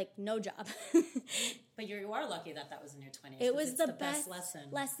job, like no job. But you are lucky that was in your 20s. It was the best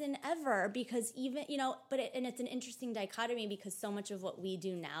lesson ever, because even, and it's an interesting dichotomy, because so much of what we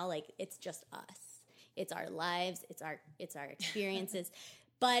do now, like, it's just us. It's our lives, it's our experiences.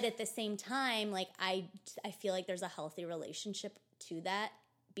 But at the same time, like, I feel like there's a healthy relationship to that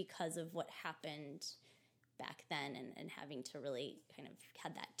because of what happened back then, and having to really kind of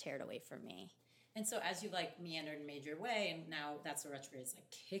had that teared away from me. And so as you like meandered and made your way, and now that's the Retrograde is like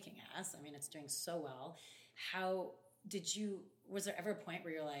kicking ass. I mean, it's doing so well. Was there ever a point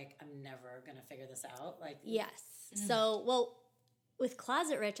where you're like, I'm never going to figure this out? Like, yes. So, with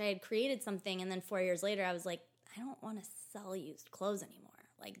Closet Rich, I had created something, and then 4 years later, I was like, I don't want to sell used clothes anymore.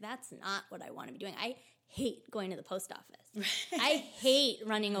 Like, that's not what I want to be doing. I hate going to the post office. I hate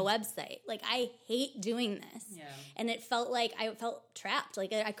running a website. Like, I hate doing this. Yeah. And it felt like I felt trapped.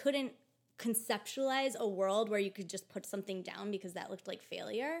 Like, I couldn't conceptualize a world where you could just put something down because that looked like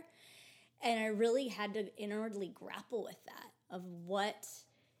failure. And I really had to inwardly grapple with that, of what,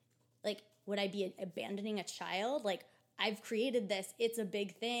 like, would I be abandoning a child? Like, I've created this, it's a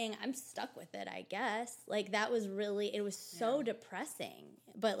big thing, I'm stuck with it, I guess. Like, that was really, it was so depressing.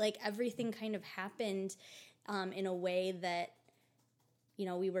 But, like, everything kind of happened in a way that,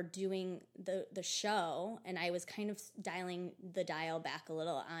 we were doing the show, and I was kind of dialing the dial back a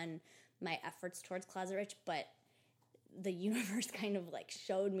little on my efforts towards Closet Rich, but the universe kind of like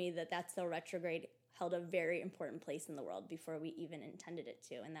showed me that That's So Retrograde held a very important place in the world before we even intended it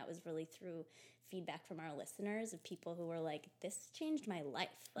to. And that was really through feedback from our listeners, of people who were like, this changed my life.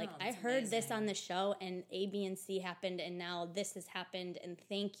 Like, I heard this on the show, and A, B, and C happened, and now this has happened, and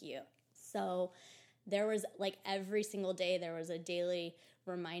thank you. So there was, like, every single day there was a daily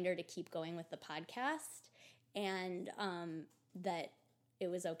reminder to keep going with the podcast, and that it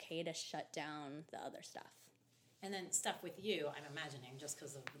was okay to shut down the other stuff. And then stuff with you, I'm imagining, just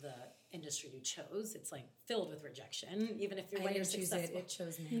because of the industry you chose, it's like filled with rejection, even if you're when you're successful. It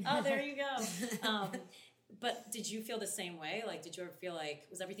chose me. Oh, there you go. But did you feel the same way? Like, did you ever feel like,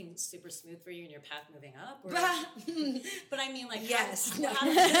 was everything super smooth for you in your path moving up? Or, but I mean, like, yes.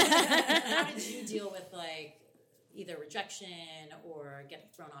 How did you deal with, like, either rejection or getting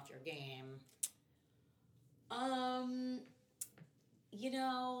thrown off your game? You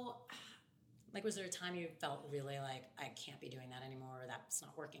know, like, was there a time you felt really like, I can't be doing that anymore, or that's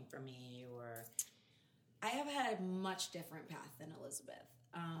not working for me, or? I have had a much different path than Elizabeth.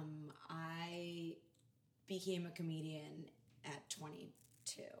 I became a comedian at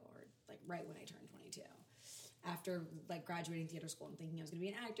 22, or like right when I turned 22. After like graduating theater school and thinking I was going to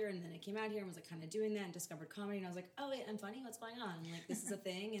be an actor, and then I came out here and was like kind of doing that and discovered comedy, and I was like, oh wait, I'm funny, what's going on? And, like, this is a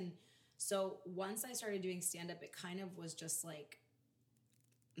thing. And so once I started doing stand-up, it kind of was just like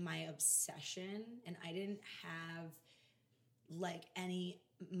my obsession, and I didn't have like any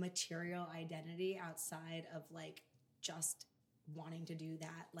material identity outside of like just wanting to do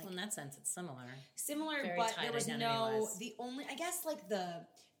that. Like, well, in that sense, it's similar. Very but there was the only, I guess, like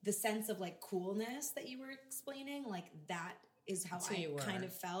the sense of like coolness that you were explaining, like that is how I kind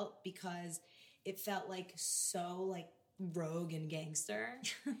of felt, because it felt like so like rogue and gangster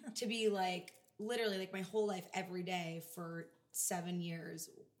to be like literally like my whole life every day for 7 years.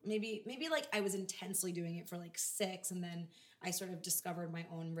 Maybe like I was intensely doing it for like 6, and then I sort of discovered my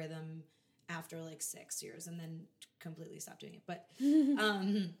own rhythm after like 6 years, and then completely stopped doing it. But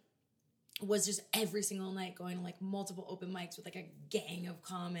was just every single night going to like multiple open mics with like a gang of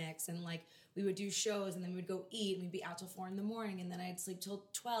comics, and like we would do shows, and then we would go eat, and we'd be out till 4 a.m, and then I'd sleep till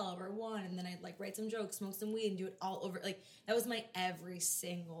 12 or 1, and then I'd like write some jokes, smoke some weed, and do it all over. Like that was my every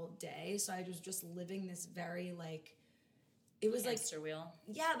single day. So I was just living this very like, it was hamster like wheel.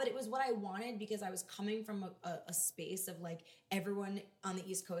 Yeah, but it was what I wanted, because I was coming from a space of like everyone on the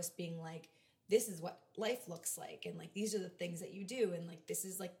East Coast being like, this is what life looks like, and like these are the things that you do, and like this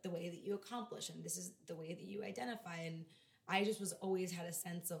is like the way that you accomplish, and this is the way that you identify. And I just was always had a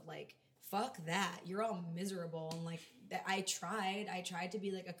sense of like, fuck that, you're all miserable. And like that I tried to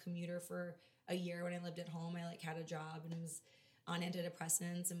be like a commuter for a year when I lived at home. I like had a job and was on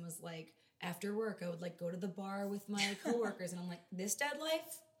antidepressants, and was like, after work I would like go to the bar with my coworkers, and I'm like, this dead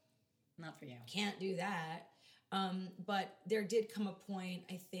life? Not for you. Can't do that. But there did come a point,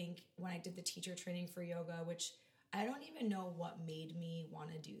 I think, when I did the teacher training for yoga, which I don't even know what made me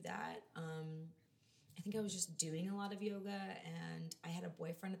want to do that. I think I was just doing a lot of yoga, and I had a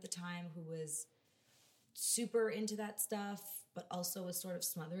boyfriend at the time who was super into that stuff, but also was sort of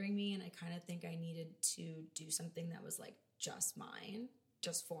smothering me. And I kind of think I needed to do something that was like just mine,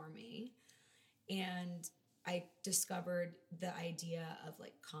 just for me. And I discovered the idea of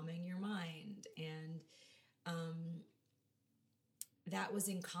like calming your mind, and that was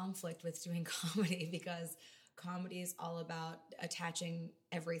in conflict with doing comedy, because comedy is all about attaching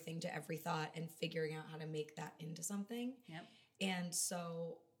everything to every thought and figuring out how to make that into something. Yep. And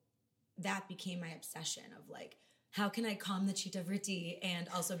so that became my obsession of like, how can I calm the Chitta Vritti and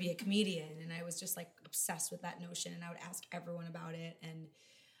also be a comedian? And I was just like obsessed with that notion, and I would ask everyone about it. And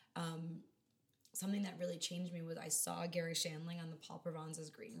something that really changed me was I saw Gary Shandling on the Paul Provenza's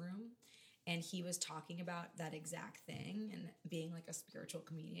Green Room, and he was talking about that exact thing and being like a spiritual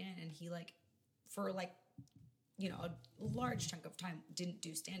comedian. And he like, for like, you know, a large chunk of time didn't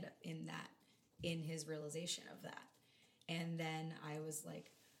do stand-up in his realization of that. And then I was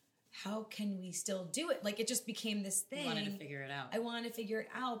like, how can we still do it? Like, it just became this thing. You wanted to figure it out. I wanted to figure it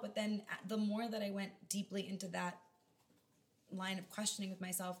out. But then the more that I went deeply into that line of questioning with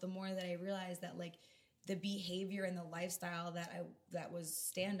myself, the more that I realized that like the behavior and the lifestyle that was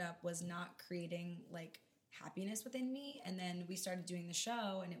stand-up was not creating like happiness within me. And then we started doing the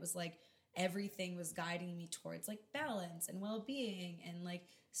show, and it was like everything was guiding me towards like balance and well-being and like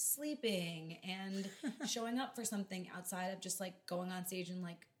sleeping and showing up for something outside of just like going on stage and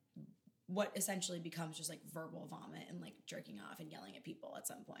like what essentially becomes just like verbal vomit and like jerking off and yelling at people at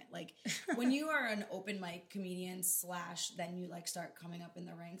some point. Like when you are an open mic comedian / then you like start coming up in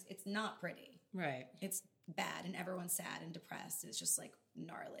the ranks, it's not pretty. Right. It's bad, and everyone's sad and depressed. It's just like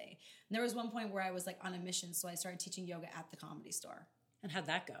gnarly. And there was one point where I was like on a mission, so I started teaching yoga at the Comedy Store. And how'd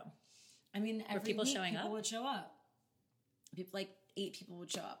that go? I mean, every people week showing people up? would show up. People, like 8 people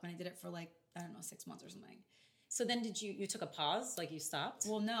would show up, and I did it for like, I don't know, 6 months or something. So then did you took a pause? Like you stopped?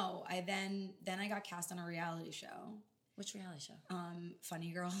 Well, no. I then I got cast on a reality show. Which reality show?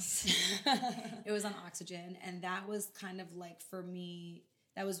 Funny Girls. It was on Oxygen, and that was kind of like, for me,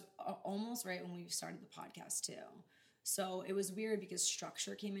 that was almost right when we started the podcast too. So it was weird because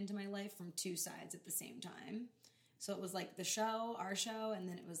structure came into my life from 2 sides at the same time. So it was like the show, our show, and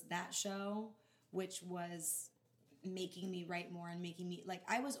then it was that show, which was making me write more and making me, like,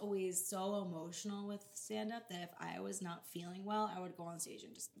 I was always so emotional with stand-up that if I was not feeling well, I would go on stage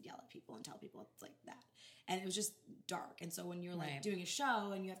and just yell at people and tell people it's like that. And it was just dark. And so when you're like doing a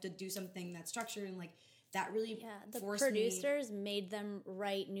show and you have to do something that's structured and like that really the forced producers made them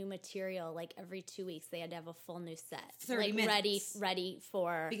write new material like every 2 weeks. They had to have a full new set, 30 like minutes. ready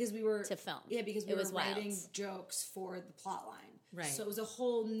for because we were to film. Yeah, because we it were was writing wild. jokes for the plot line. Right. So it was a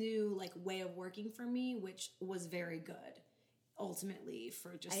whole new like way of working for me, which was very good. Ultimately,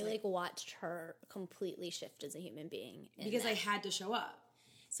 for just I like watched her completely shift as a human being because I had to show up.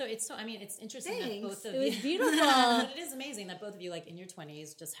 So it's it's interesting that Thanks. both of It you. was beautiful. But it is amazing that both of you, like in your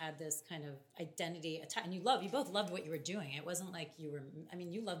 20s, just had this kind of identity and you both loved what you were doing. It wasn't like you were. I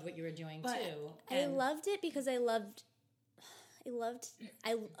mean, you loved what you were doing too. I loved it because I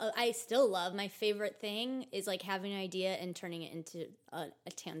still love, my favorite thing is like having an idea and turning it into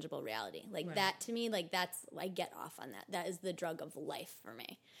a tangible reality. Like that to me, like I get off on that. That is the drug of life for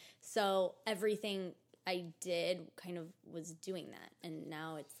me. So everything I did kind of was doing that. And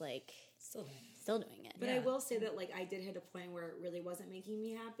now it's like still doing it. But I will say that like I did hit a point where it really wasn't making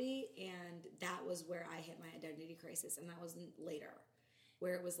me happy, and that was where I hit my identity crisis, and that was later.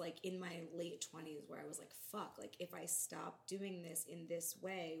 Where it was like in my late 20s where I was like, fuck, like if I stop doing this in this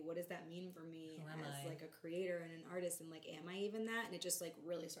way, what does that mean for me as like a creator and an artist? And like, am I even that? And it just like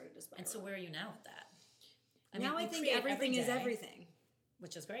really started to spiral. And so where are you now with that? I think everything is everything.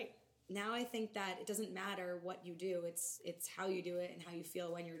 Which is great. Now I think that it doesn't matter what you do. It's how you do it and how you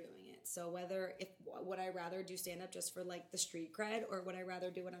feel when you're doing it. So would I rather do stand-up just for like the street cred, or would I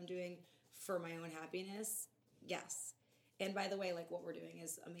rather do what I'm doing for my own happiness? Yes. And by the way, like what we're doing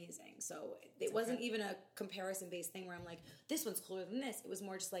is amazing. So it wasn't even a comparison-based thing where I'm like, this one's cooler than this. It was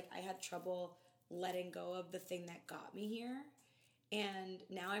more just like I had trouble letting go of the thing that got me here. And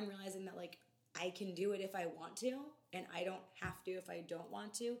now I'm realizing that like I can do it if I want to, and I don't have to if I don't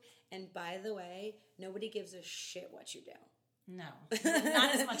want to. And by the way, nobody gives a shit what you do. No,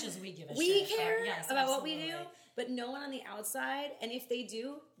 not as much as we give a shit. We care about absolutely. what we do, but no one on the outside. And if they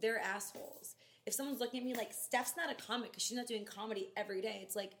do, they're assholes. If someone's looking at me like, Steph's not a comic because she's not doing comedy every day,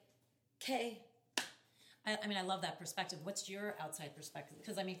 it's like, okay. I love that perspective. What's your outside perspective?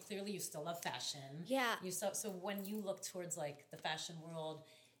 Because clearly you still love fashion. Yeah. So when you look towards like the fashion world,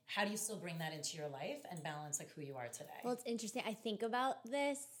 how do you still bring that into your life and balance like who you are today? Well, it's interesting. I think about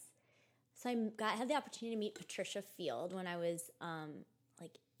this. So I had the opportunity to meet Patricia Field when I was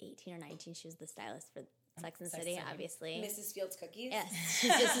like 18 or 19. She was the stylist for Sex and the City, obviously. Mrs. Fields Cookies? Yes,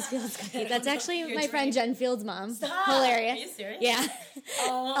 she's Mrs. Fields Cookies. That's actually my friend Jen Field's mom. Stop. Hilarious. Are you serious? Yeah.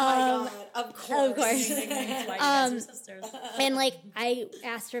 Oh my God. Of course. Of course. Why you guys are sisters. And like I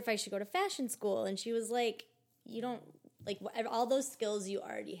asked her if I should go to fashion school, and she was like, you don't, like, all those skills you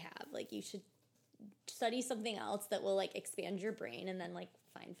already have, like you should study something else that will like expand your brain and then like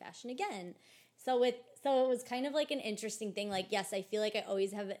find fashion again. So it was kind of like an interesting thing. Like, yes, I feel like I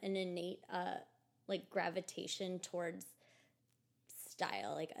always have an innate like gravitation towards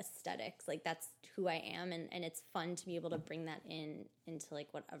style, like aesthetics, like that's who I am, and it's fun to be able to bring that into like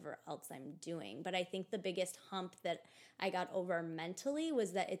whatever else I'm doing. But I think the biggest hump that I got over mentally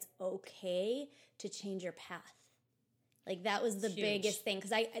was that it's okay to change your path. Like that was the biggest thing,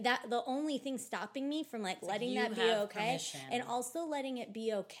 because the only thing stopping me from like letting that be okay permission. And also letting it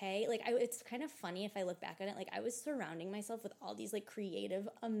be okay. Like it's kind of funny if I look back on it. Like I was surrounding myself with all these like creative,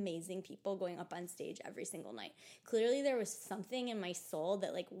 amazing people going up on stage every single night. Clearly there was something in my soul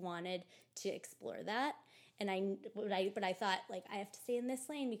that like wanted to explore that. And but I thought like I have to stay in this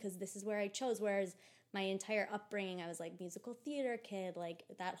lane because this is where I chose. Whereas my entire upbringing, I was like musical theater kid. Like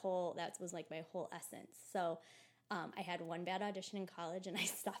that was like my whole essence. So. I had one bad audition in college, and I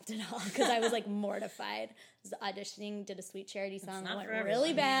stopped it all because I was like mortified. I was auditioning, did a Sweet Charity song, went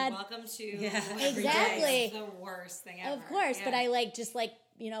really bad. Welcome to exactly the worst thing ever. Of course, but I like just like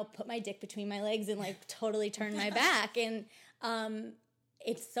put my dick between my legs and like totally turned my back. And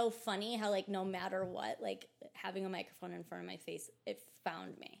it's so funny how like no matter what, like having a microphone in front of my face, it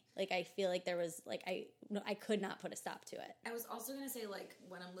found me. Like I feel like there was like I could not put a stop to it. I was also gonna say like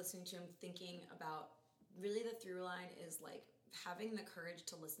when I'm listening to him, thinking about. Really, the through line is like having the courage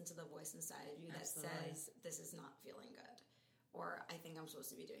to listen to the voice inside of you that says, this is not feeling good. Or I think I'm supposed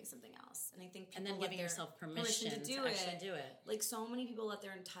to be doing something else. And I think people and then giving yourself permission to actually do it. Like so many people let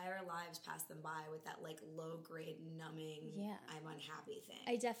their entire lives pass them by with that like low grade numbing, I'm unhappy thing.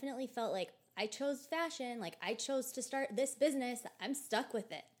 I definitely felt like I chose fashion. Like I chose to start this business. I'm stuck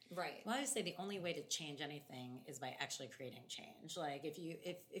with it. Right. Well, I would say the only way to change anything is by actually creating change. Like if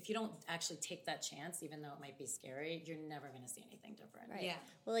you don't actually take that chance, even though it might be scary, you're never going to see anything different. Right. Yeah.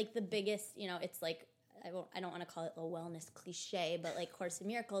 Well, like the biggest, it's like, I don't want to call it a wellness cliche, but like Course in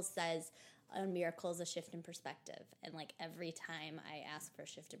Miracles says, a miracle is a shift in perspective. And like every time I ask for a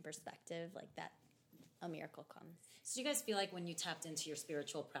shift in perspective, like that, a miracle comes. So do you guys feel like when you tapped into your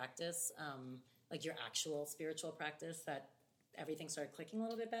spiritual practice, like your actual spiritual practice, that everything started clicking a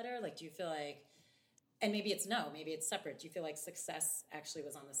little bit better? Like, do you feel like, and maybe it's separate. Do you feel like success actually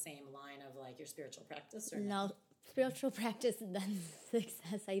was on the same line of like your spiritual practice or no? Spiritual practice than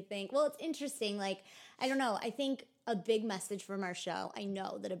success, I think. Well, it's interesting. Like, I don't know. I think a big message from our show, I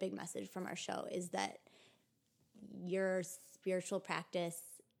know that a big message from our show is that your spiritual practice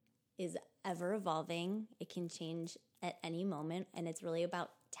is ever evolving. It can change at any moment, and it's really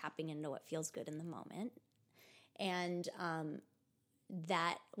about tapping into what feels good in the moment. And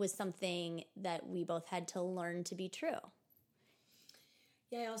that was something that we both had to learn to be true.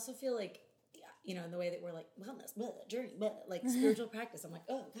 Yeah, I also feel like, in the way that we're like, wellness, journey, like spiritual practice, I'm like,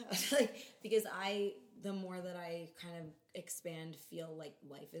 oh God. Like, because the more that I kind of expand, feel like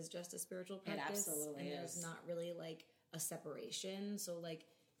life is just a spiritual practice. It absolutely and is. There's not really like a separation. So like,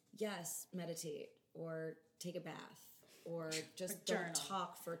 yes, meditate or take a bath or just don't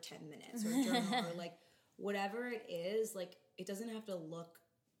talk for 10 minutes or journal or like whatever it is, like it doesn't have to look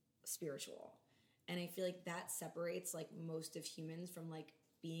spiritual. And I feel like that separates like most of humans from like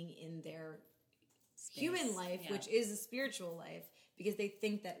being in their human life, which is a spiritual life, because they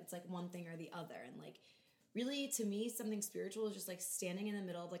think that it's like one thing or the other. And like, really, to me, something spiritual is just like standing in the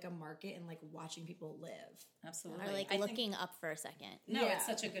middle of like a market and like watching people live. Absolutely. Or like looking up for a second. No, it's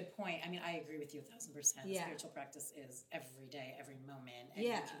such a good point. I mean, I agree with you 1,000%. Yeah. Spiritual practice is every day, every moment, and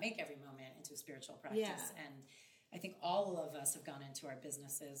you can make every moment into a spiritual practice. Yeah. And I think all of us have gone into our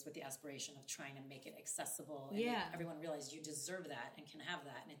businesses with the aspiration of trying to make it accessible and make everyone realize you deserve that and can have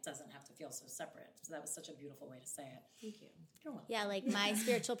that, and it doesn't have to feel so separate. So that was such a beautiful way to say it. Thank you. You're welcome. Yeah, like my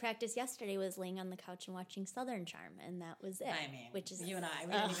spiritual practice yesterday was laying on the couch and watching Southern Charm, and that was it. I mean, which is you and I,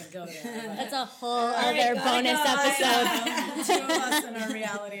 we didn't even go there. But that's a whole other bonus episode. Two of us in our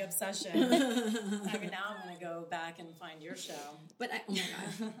reality obsession. I mean, now I'm going to go back and find your show. But oh my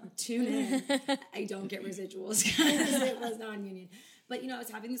God, tune in. I don't get residuals because it was non-union. But, I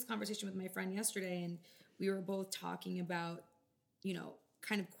was having this conversation with my friend yesterday, and we were both talking about,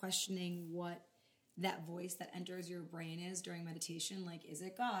 kind of questioning what that voice that enters your brain is during meditation. Like, is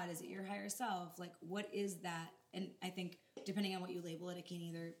it God? Is it your higher self? Like, what is that? And I think depending on what you label it, it can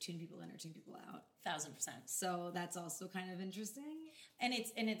either tune people in or tune people out. 1,000%. So that's also kind of interesting. And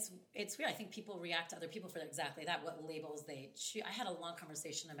it's weird. I think people react to other people for exactly that, what labels they choose. I had a long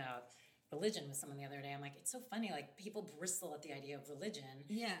conversation about religion with someone the other day. I'm like, it's so funny. Like, people bristle at the idea of religion.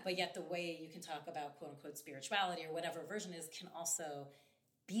 Yeah. But yet the way you can talk about quote unquote spirituality or whatever version is can also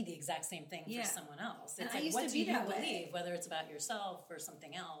be the exact same thing for someone else. It's like, what do you believe, whether it's about yourself or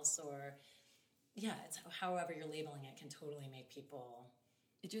something else, or it's however you're labeling it can totally make people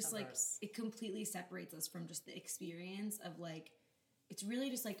it just averse. Like, it completely separates us from just the experience of like, it's really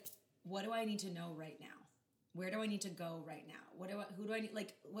just like, what do I need to know right now? Where do I need to go right now? Who do I need,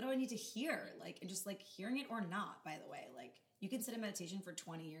 like, what do I need to hear? Like, and just like hearing it or not, by the way, like you can sit in meditation for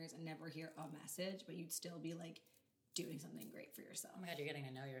 20 years and never hear a message, but you'd still be like doing something great for yourself. Oh my God, you're getting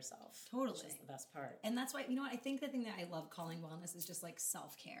to know yourself. Totally. Which is the best part. And that's why, I think the thing that I love calling wellness is just like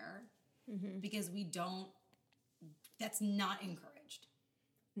self-care, because that's not encouraged.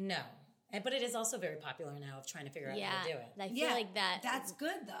 No. But it is also very popular now of trying to figure out how to do it. I feel like that's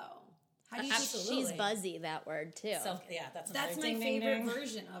good though. How do you Absolutely. She's buzzy, that word too. That's my favorite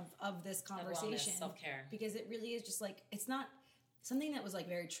version of this conversation. Wellness, self-care. Because it really is just like, it's not something that was like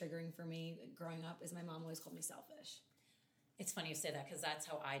very triggering for me growing up is my mom always called me selfish. It's funny you say that because that's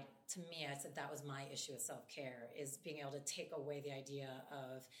how I said that was my issue with self-care, is being able to take away the idea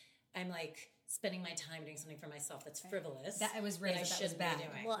of I'm like spending my time doing something for myself that's frivolous. That I was raised that was bad.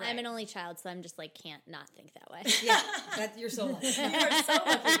 Well, I'm an only child, so I'm just like can't not think that way. Yeah, you're so lucky. You are so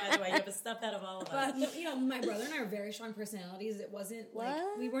lucky, by the way. You have a step out of all of us. But my brother and I are very strong personalities. It wasn't like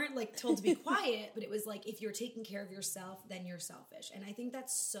we weren't like told to be quiet, but it was like if you're taking care of yourself, then you're selfish. And I think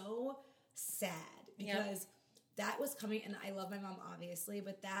that's so sad because that was coming. And I love my mom, obviously,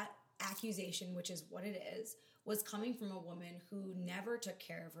 but that accusation, which is what it is, was coming from a woman who never took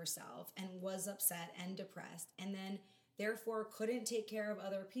care of herself and was upset and depressed and then therefore couldn't take care of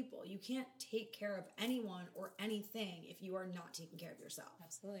other people. You can't take care of anyone or anything if you are not taking care of yourself.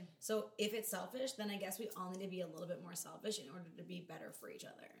 Absolutely. So if it's selfish, then I guess we all need to be a little bit more selfish in order to be better for each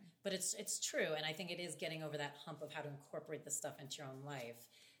other. But it's true, and I think it is getting over that hump of how to incorporate this stuff into your own life.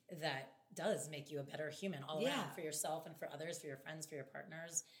 that does make you a better human all around, for yourself and for others, for your friends, for your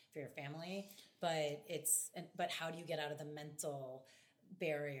partners, for your family. But how do you get out of the mental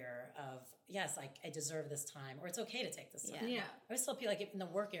barrier of, yes, I deserve this time, or it's okay to take this time. I always tell people, like in the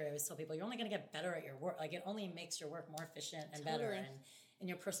work area, I always tell people, you're only going to get better at your work. Like it only makes your work more efficient and better. And in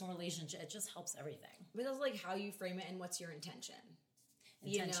your personal relationship, it just helps everything. But it's like how you frame it and what's your intention.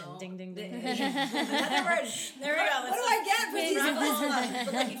 Intention, you know? Ding, ding, ding. Another word. There we go. What do I get for these?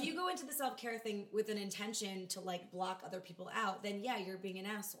 But like, if you go into the self-care thing with an intention to like block other people out, then you're being an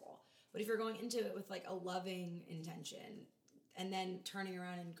asshole. But if you're going into it with like a loving intention and then turning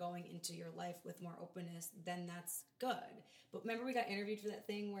around and going into your life with more openness, then that's good. But remember we got interviewed for that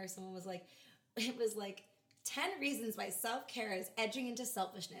thing where someone was like, it was like 10 reasons why self-care is edging into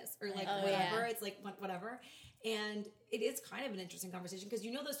selfishness or like whatever. It's like whatever. And it is kind of an interesting conversation because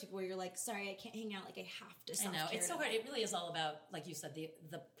you know those people where you're like, sorry, I can't hang out. Like I have to self-care. I know. It's so hard. It really is all about, like you said,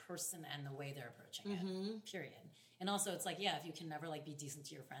 the person and the way they're approaching it, period. And also it's like, if you can never like be decent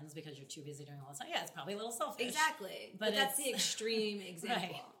to your friends because you're too busy doing all this stuff, it's probably a little selfish. Exactly. But that's the extreme example.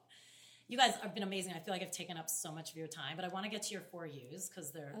 Right. You guys have been amazing. I feel like I've taken up so much of your time, but I want to get to your 4 U's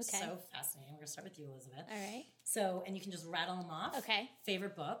because they're so fascinating. We're going to start with you, Elizabeth. All right. So, and you can just rattle them off. Okay.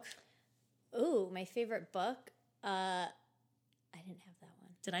 Favorite book? Ooh, my favorite book. I didn't have that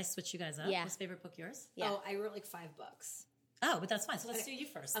one. Did I switch you guys up? Yeah. Was favorite book yours? Yeah. Oh, I wrote like 5 books. Oh, but that's fine. So let's do you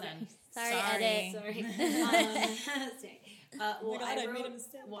first then. Sorry, edit. Sorry.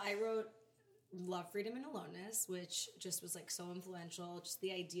 I wrote Love, Freedom, and Aloneness, which just was like so influential. Just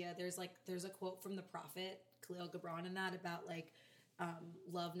the idea. There's a quote from the Prophet Khalil Gibran in that about like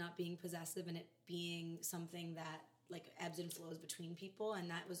love not being possessive and it being something that like ebbs and flows between people. And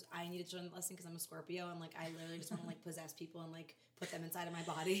that was, I needed to learn the lesson because I'm a Scorpio and like I literally just want to like possess people and like put them inside of my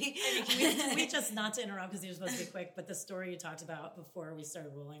body. we just, not to interrupt because you're supposed to be quick, but the story you talked about before we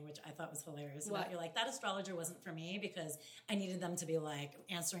started rolling, which I thought was hilarious, about you're like, that astrologer wasn't for me because I needed them to be like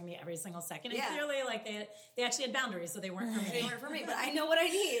answering me every single second. And clearly like they actually had boundaries, so they weren't for me. They weren't for me, but I know what I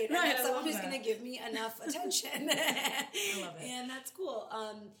need. Right, and someone who's going to give me enough attention. I love it. And that's cool.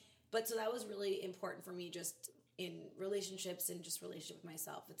 But so that was really important for me just in relationships and just relationship with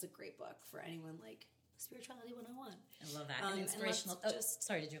myself. It's a great book for anyone like Spirituality 101. I love that. And inspirational.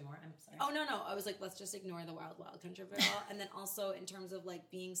 Sorry to do more. I'm sorry. Oh, no. I was like, let's just ignore the wild country of it all. And then also in terms of like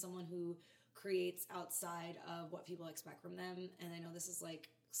being someone who creates outside of what people expect from them. And I know this is like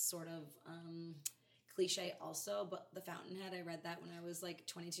sort of cliche also, but The Fountainhead, I read that when I was like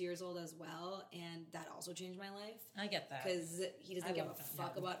 22 years old as well. And that also changed my life. I get that. Because he doesn't give a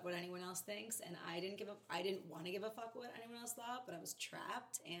fuck about what anyone else thinks. And I didn't want to give a fuck what anyone else thought, but I was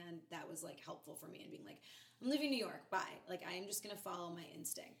trapped. And that was like helpful for me in being like, I'm leaving New York. Bye. Like, I am just going to follow my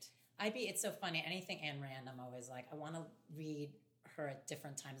instinct. It's so funny. Anything Ayn Rand, I'm always like, I want to read her at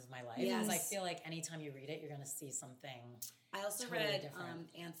different times of my life. Because I feel like anytime you read it, you're going to see something. I also totally read different.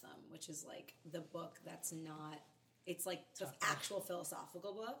 Anthem, which is like the book that's not, it's like the actual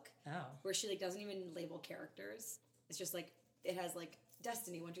philosophical book. Oh. Where she like doesn't even label characters. It's just like, it has like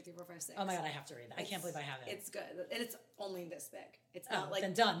Destiny 1, 2, 3, 4, 5, 6. Oh my God, I have to read that. I can't believe I have it. It's good. And it's only this big. It's not like...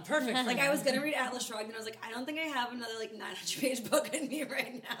 then done. Perfect. Like I was going to read Atlas Shrugged and I was like, I don't think I have another like 900-page book in me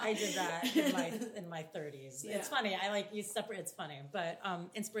right now. I did that in my 30s. Yeah. It's funny. I like you separate. It's funny. But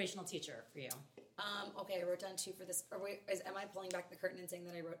inspirational teacher for you. Okay, I wrote down 2 for this. Or wait, am I pulling back the curtain and saying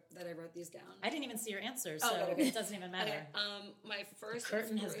that I wrote these down? I didn't even see your answers, so it doesn't even matter. Okay. My first the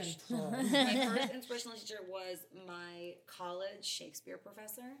curtain has been pulled. My first inspirational teacher was my college Shakespeare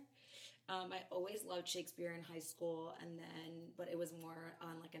professor. I always loved Shakespeare in high school, but it was more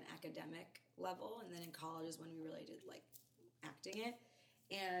on like an academic level, and then in college is when we really did like acting it.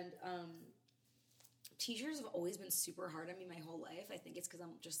 And teachers have always been super hard on me my whole life. I think it's because I'm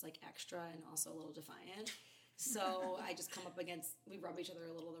just like extra and also a little defiant. So I just come up against, we rub each other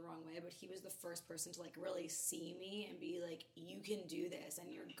a little the wrong way, but he was the first person to like really see me and be like, you can do this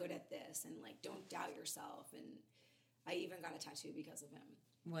and you're good at this and like don't doubt yourself. And I even got a tattoo because of him.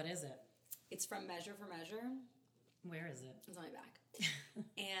 What is it? It's from Measure for Measure. Where is it? It's on my back.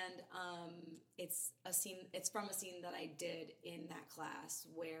 And it's from a scene that I did in that class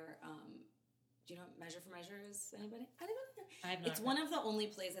where do you know what Measure for Measure is? Anybody? I have not. It's one of the only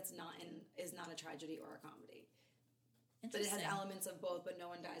plays that's not a tragedy or a comedy. But it has elements of both, but no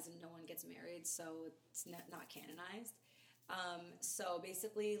one dies and no one gets married, so it's not canonized. So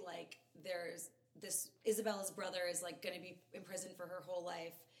basically, like, there's this Isabella's brother is like going to be imprisoned for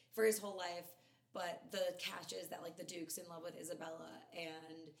his whole life, but the catch is that like the Duke's in love with Isabella,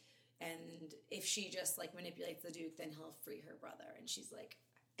 and if she just like manipulates the Duke, then he'll free her brother. And she's like,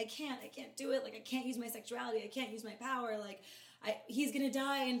 I can't do it. Like, I can't use my sexuality. I can't use my power. Like, he's going to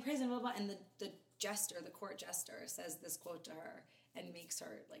die in prison, blah, blah. And the court jester says this quote to her and makes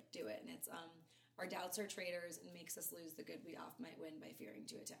her, like, do it. And it's, our doubts are traitors and makes us lose the good we oft might win by fearing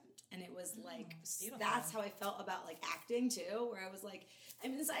to attempt. And it was like, that's how I felt about like acting too, where I was like,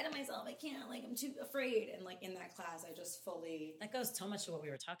 I'm inside of myself. I can't, like, I'm too afraid. And like in that class, I just fully. That goes so much to what we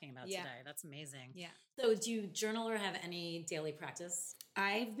were talking about today. That's amazing. Yeah. So do you journal or have any daily practice?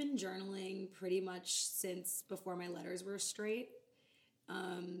 I've been journaling pretty much since before my letters were straight.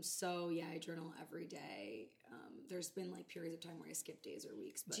 So yeah, I journal every day. There's been like periods of time where I skip days or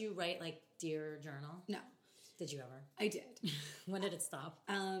weeks. But do you write like Dear Journal? No. Did you ever? I did. When did it stop?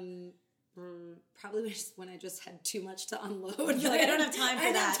 Probably when I just had too much to unload. Like, I don't have time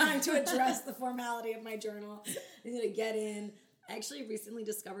for that. I don't have time to address the formality of my journal. I'm going to get in. I actually recently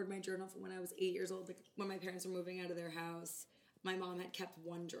discovered my journal from when I was 8 years old, like when my parents were moving out of their house. My mom had kept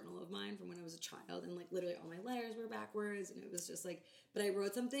one journal of mine from when I was a child, and like literally all my letters were backwards, and it was just like, but I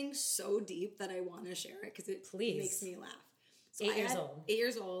wrote something so deep that I want to share it because it makes me laugh. So 8 years old. 8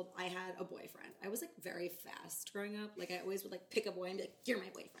 years old, I had a boyfriend. I was like very fast growing up. Like I always would like pick a boy and be like, "You're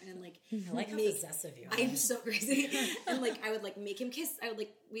my boyfriend," and like I like how possessive you are. I'm so crazy. And like I would like make him kiss. I would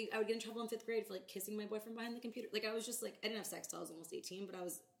get in trouble in 5th grade for like kissing my boyfriend behind the computer. Like I was just like, I didn't have sex till I was almost 18, but I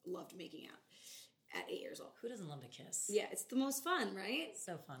loved making out at 8 years old. Who doesn't love to kiss? Yeah, it's the most fun, right?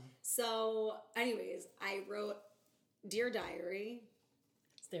 So fun. So, anyways, I wrote Dear Diary.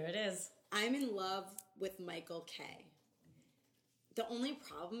 There it is. I'm in love with Michael K. The only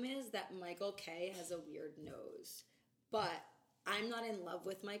problem is that Michael K has a weird nose. But I'm not in love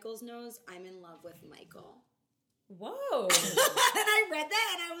with Michael's nose. I'm in love with Michael. Whoa. And I read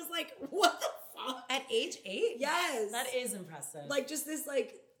that and I was like, what the fuck? At age 8? Yes. That is impressive. Like just this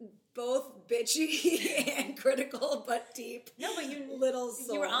like both bitchy and critical but deep. No, but you little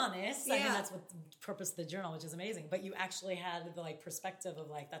soul. You were honest. Yeah. I mean, that's what the purpose of the journal, which is amazing. But you actually had the like perspective of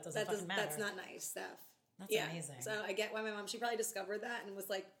like that doesn't fucking matter. That's not nice stuff. That's amazing. So I get why my mom, she probably discovered that and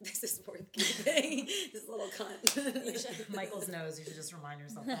was like, this is worth keeping. This little cunt. Michael's nose, you should just remind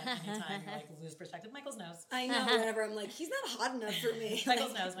yourself that anytime you like lose perspective. Michael's nose. I know, whenever I'm like, he's not hot enough for me.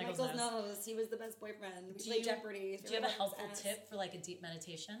 Michael's nose. He was the best boyfriend. We played Jeopardy. Do you have a helpful tip for like a deep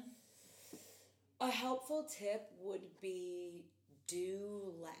meditation? A helpful tip would be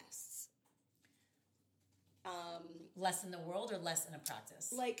do less. Less in the world or less in a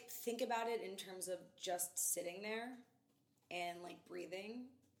practice? Like, think about it in terms of just sitting there and, like, breathing,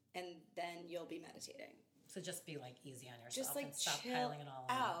 and then you'll be meditating. So just be, like, easy on yourself just, like, and stop chill piling it all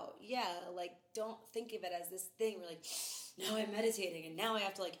on. out. Yeah, like, don't think of it as this thing where, like, now I'm meditating, and now I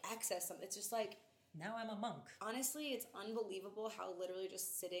have to, like, access something. It's just, like... Now I'm a monk. Honestly, it's unbelievable how literally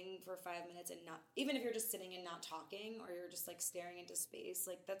just sitting for 5 minutes and not... Even if you're just sitting and not talking, or you're just, like, staring into space,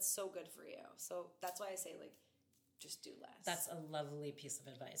 like, that's so good for you. So that's why I say, like... just do less. That's a lovely piece of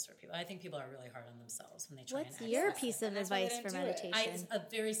advice for people. I think people are really hard on themselves when they try What's your piece of advice for meditation? It's a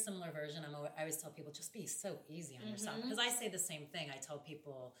very similar version. I always tell people, just be so easy on yourself. Because I say the same thing. I tell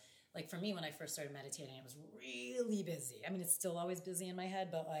people, like for me, when I first started meditating, it was really busy. I mean, it's still always busy in my head,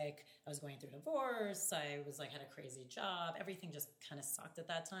 but like I was going through divorce. I was like, had a crazy job. Everything just kind of sucked at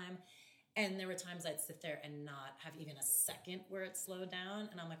that time. And there were times I'd sit there and not have even a second where it slowed down.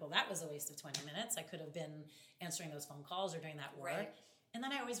 And I'm like, well, that was a waste of 20 minutes. I could have been answering those phone calls or doing that work. Right. And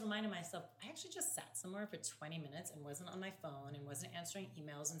then I always reminded myself, I actually just sat somewhere for 20 minutes and wasn't on my phone and wasn't answering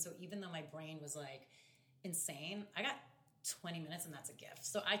emails. And so even though my brain was like insane, I got 20 minutes and that's a gift.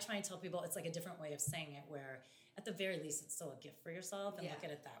 So I try and tell people it's like a different way of saying it where at the very least it's still a gift for yourself and look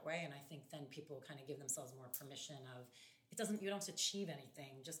at it that way. And I think then people kind of give themselves more permission of, you don't have to achieve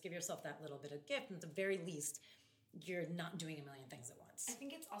anything. Just give yourself that little bit of gift. And at the very least, you're not doing a million things at once. I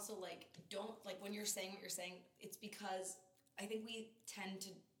think it's also like, when you're saying what you're saying, it's because I think we tend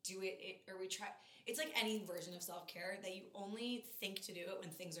to do it or we try. It's like any version of self-care that you only think to do it when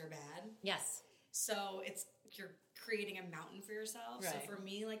things are bad. Yes. So you're creating a mountain for yourself. Right. So for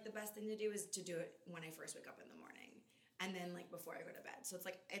me, like the best thing to do is to do it when I first wake up in the morning. And then like before I go to bed. So it's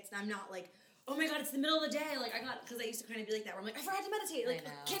like, I'm not like, oh my God, it's the middle of the day. Like because I used to kind of be like that where I'm like, I forgot to meditate. Like,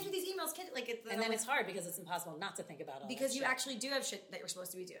 can't do these emails. And then it's hard because it's impossible not to think about all because you shit. actually do have shit that you're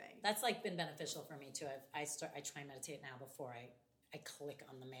supposed to be doing. That's like been beneficial for me too. I try and meditate now before I click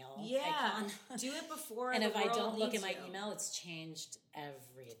on the mail icon. Do it before. And if I don't look at my email, it's changed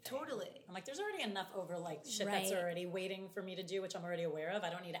everything. Totally. I'm like, there's already enough over like shit that's already waiting for me to do, which I'm already aware of. I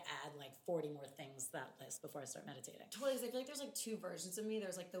don't need to add like 40 more things to that list before I start meditating. Totally. I feel like there's like two versions of me.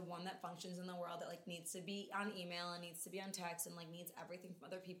 There's like the one that functions in the world that like needs to be on email and needs to be on text and like needs everything from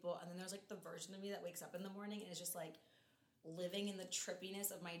other people. And then there's like the version of me that wakes up in the morning and is just like, living in the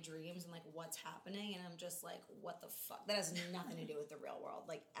trippiness of my dreams and like what's happening, and I'm just like, what the fuck? That has nothing to do with the real world,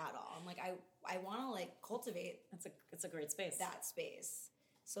 like at all. I'm like, I want to like cultivate. It's a great space. That space.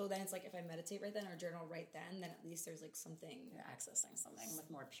 So then it's like if I meditate right then or journal right then at least there's like something. You're accessing something with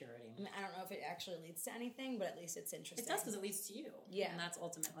more purity. I mean, I don't know if it actually leads to anything, but at least it's interesting. It does because it leads to you. Yeah. And that's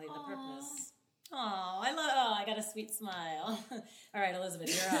ultimately the purpose. Oh, I got a sweet smile. All right, Elizabeth,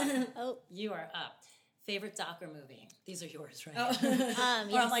 you're up. Oh. You are up. Favorite doc or movie? These are yours, right? Yes. I'm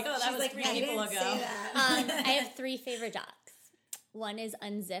like, oh, that She's was like, 3 I people didn't ago. say that. I have 3 favorite docs. One is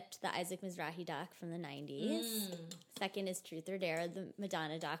Unzipped, the Isaac Mizrahi doc from the 90s. Second is Truth or Dare, the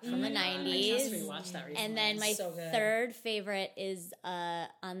Madonna doc from the 90s. I just rewatched that recently. And then my So good. third favorite is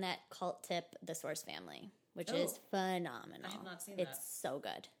on that cult tip, The Source Family, which is phenomenal. I have not seen It's that. so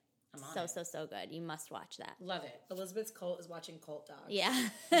good. I'm on it. So good. You must watch that. Love it. Elizabeth's cult is watching cult dogs. Yeah.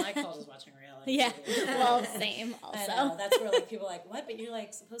 My cult is watching reality. Yeah. TV. Well, same I also. know. That's where like people are like, what? But you're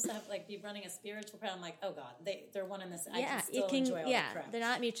like supposed to have like be running a spiritual program. I'm like, oh god, they're one in this. I can still enjoy all the crap. They're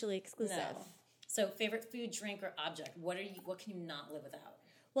not mutually exclusive. No. So favorite food, drink, or object? What can you not live without?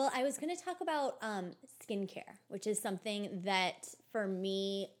 Well, I was going to talk about skincare, which is something that for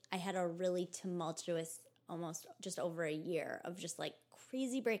me, I had a really tumultuous, almost just over a year of just like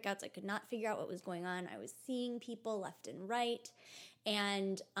crazy breakouts. I could not figure out what was going on. I was seeing people left and right.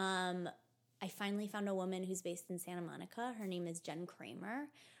 And I finally found a woman who's based in Santa Monica. Her name is Jen Kramer.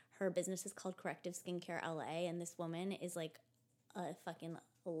 Her business is called Corrective Skincare LA. And this woman is like a fucking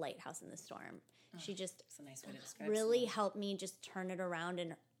lighthouse in the storm. She just It's a nice way to describe really helped me just turn it around.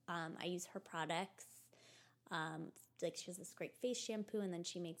 And I use her products. Like she has this great face shampoo, and then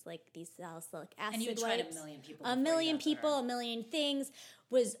she makes like these salicylic acid And you tried wipes. a million people. A before you million got to her. people, a million things.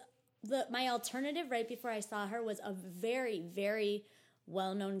 Was my alternative right before I saw her was a very, very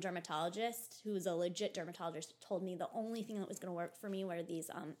well-known dermatologist who was a legit dermatologist. Told me the only thing that was going to work for me were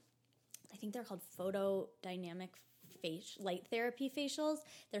these. I think they're called photodynamic light therapy facials.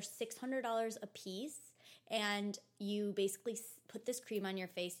 They're $600 a piece. And you basically put this cream on your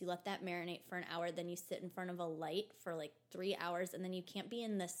face, you let that marinate for an hour, then you sit in front of a light for like 3 hours, and then you can't be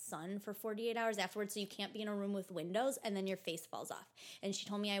in the sun for 48 hours afterwards, so you can't be in a room with windows, and then your face falls off. And she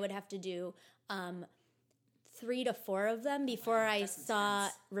told me I would have to do 3 to 4 of them before I saw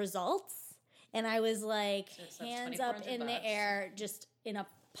results. And I was like, So it's hands up in the air, just in a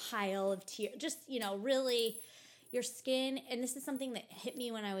pile of tears. Just, really your skin, and this is something that hit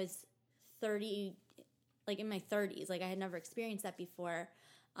me when I was 30, like in my 30s. Like I had never experienced that before.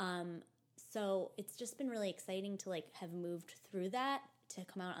 So it's just been really exciting to like have moved through that, to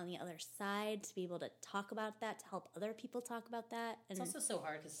come out on the other side, to be able to talk about that, to help other people talk about that. And It's also so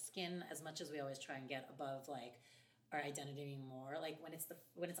hard because skin, as much as we always try and get above like our identity more, like when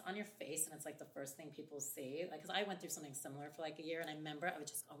it's on your face and it's like the first thing people see, like because I went through something similar for like a year, and I remember I would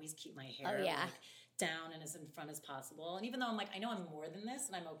just always keep my hair like, down and as in front as possible. And even though I'm like, I know I'm more than this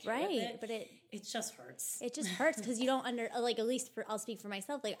and I'm okay with it, but it just hurts. It just hurts because you don't like, at least I'll speak for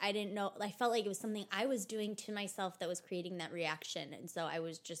myself. Like I didn't know, I felt like it was something I was doing to myself that was creating that reaction. And so I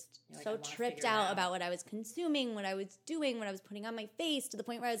was just like, so tripped out about what I was consuming, what I was doing, what I was putting on my face, to the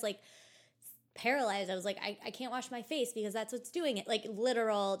point where I was like paralyzed. I was like, I can't wash my face because that's what's doing it. Like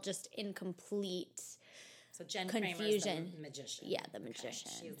literal, just incomplete. So Jen confusion. Kramer is the magician. Yeah, the magician.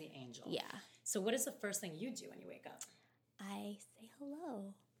 Okay. She's the angel. Yeah. So what is the first thing you do when you wake up? I say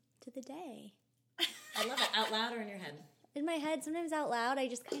hello to the day. I love it. Out loud or in your head? In my head, sometimes out loud. I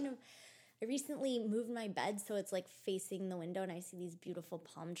recently moved my bed so it's like facing the window, and I see these beautiful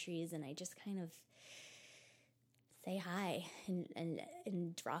palm trees, and I just kind of say hi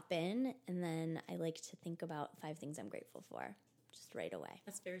and drop in, and then I like to think about 5 things I'm grateful for just right away.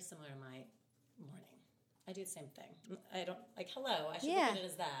 That's very similar to my morning. I do the same thing. I don't like hello. I should Yeah. look at it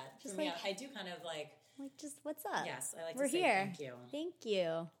as that. Just For me, like- I do kind of like. Like, just what's up? Yes, I like We're to say here. thank you. Thank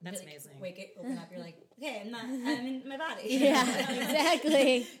you. That's Like, amazing. Open up. You're like, okay, I'm in my body. Yeah,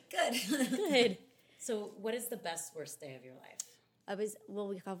 exactly. Good. Good. So, what is the best worst day of your life?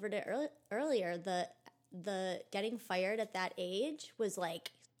 We covered it earlier. The getting fired at that age was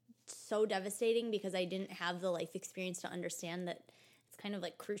like so devastating because I didn't have the life experience to understand that it's kind of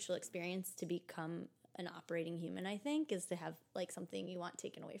like crucial experience to become an operating human, I think, is to have like something you want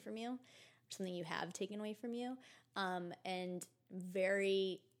taken away from you, something you have taken away from you. And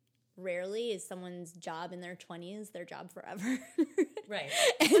very rarely is someone's job in their 20s their job forever. Right.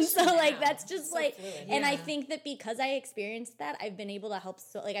 And so like now. that's just So like fluid. and I Yeah. think that because I experienced that, I've been able to help.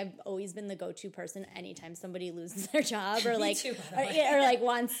 So like I've always been the go-to person anytime somebody loses their job or like too, by the or like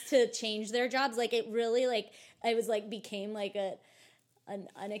wants to change their jobs. Like it really like I was like became like a an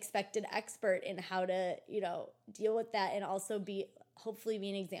unexpected expert in how to, deal with that, and also hopefully be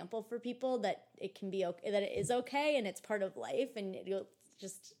an example for people that it can be okay, that it is okay, and it's part of life, and you'll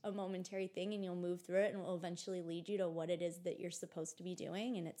just a momentary thing, and you'll move through it, and it will eventually lead you to what it is that you're supposed to be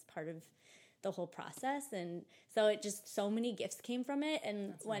doing, and it's part of the whole process. And so it just, so many gifts came from it,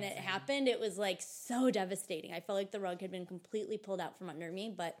 and That's when amazing. it happened, it was like so devastating. I felt like the rug had been completely pulled out from under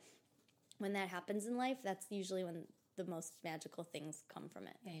me, but when that happens in life, that's usually when the most magical things come from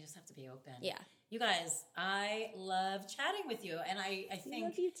it. Yeah, you just have to be open. Yeah. You guys, I love chatting with you. And I think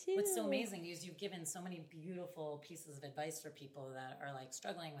love you too. what's so amazing is you've given so many beautiful pieces of advice for people that are like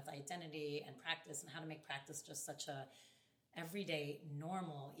struggling with identity and practice, and how to make practice just such a everyday,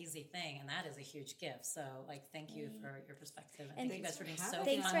 normal, easy thing. And that is a huge gift. So like, thank you for your perspective. And thank you guys for being so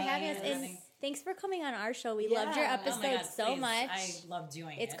Thanks for funny having us. And thanks for coming on our show. We loved your episode God, so please. much. I love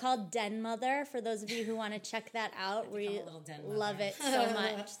doing it. It's called Den Mother, for those of you who want to check that out. We a little den mother. love it so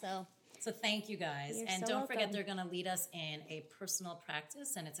much. So thank you guys. You're And so don't forget, welcome. they're going to lead us in a personal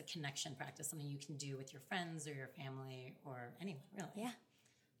practice, and it's a connection practice, something you can do with your friends or your family or anyone, really. Yeah.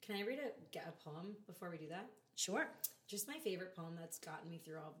 Can I read a poem before we do that? Sure. Just my favorite poem that's gotten me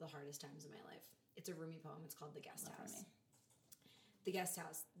through all of the hardest times in my life. It's a Rumi poem. It's called The Guest House. Rumi. The Guest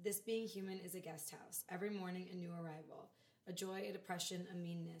House. This being human is a guest house. Every morning a new arrival. A joy, a depression, a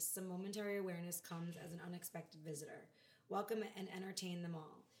meanness. Some momentary awareness comes as an unexpected visitor. Welcome and entertain them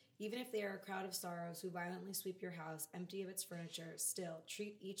all. Even if they are a crowd of sorrows who violently sweep your house empty of its furniture, still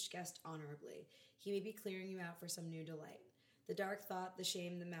treat each guest honorably. He may be clearing you out for some new delight. The dark thought, the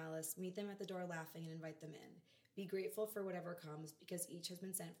shame, the malice, meet them at the door laughing and invite them in. Be grateful for whatever comes, because each has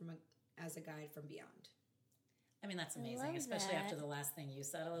been sent as a guide from beyond. I mean, that's amazing, love especially that. after the last thing you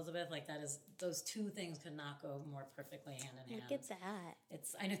said, Elizabeth. Like, that is, those two things could not go more perfectly hand in hand. Look at that.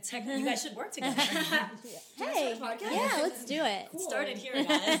 It's, I know, technically, you guys should work together. Hey, start a podcast? yeah, let's do it. It started here,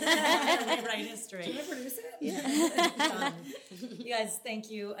 guys. Rewrite history. Can I produce it? Yeah. Done. You guys,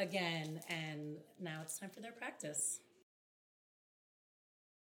 thank you again. And now it's time for their practice.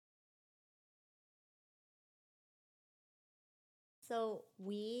 So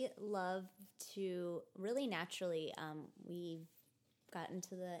we love to really naturally, we've gotten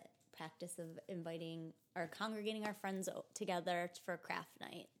to the practice of inviting or congregating our friends together for craft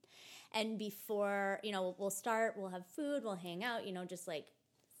night. And before, we'll have food, we'll hang out, just like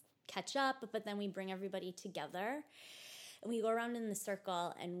catch up, but then we bring everybody together and we go around in the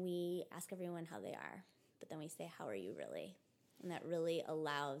circle and we ask everyone how they are. But then we say, how are you really? And that really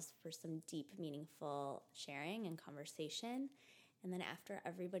allows for some deep, meaningful sharing and conversation. And then after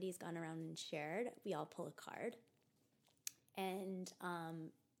everybody's gone around and shared, we all pull a card. And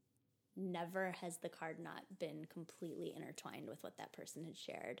never has the card not been completely intertwined with what that person had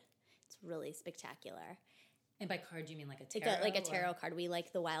shared. It's really spectacular. And by card, you mean like a tarot? Like a tarot card. We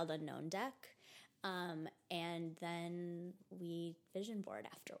like the Wild Unknown deck. And then we vision board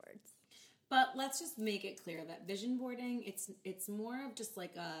afterwards. But let's just make it clear that vision boarding, it's more of just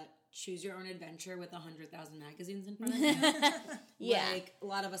like a choose your own adventure with 100,000 magazines in front of you. Yeah. Like a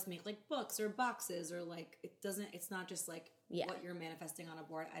lot of us make like books or boxes, or like it's not just like what you're manifesting on a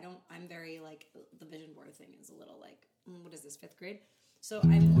board. I'm very like, the vision board thing is a little like, what is this, 5th grade? So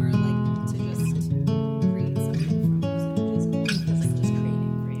I'm more like to just create something from those images. It's like just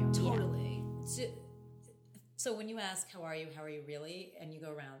creating for you. Totally. So when you ask, how are you really, and you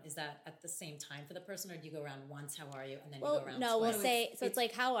go around, is that at the same time for the person, or do you go around once, how are you, and then you go around no, twice? we'll say, so it's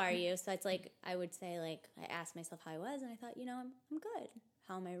like, how are you? So it's like, I would say like, I asked myself how I was, and I thought, I'm good.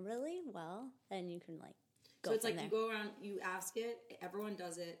 How am I really? Well, then you can like go So it's from like there. you go around, you ask it, everyone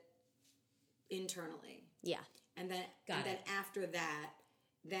does it internally. Yeah. And then after that,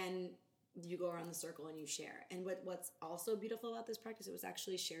 then you go around the circle and you share. And what's also beautiful about this practice, it was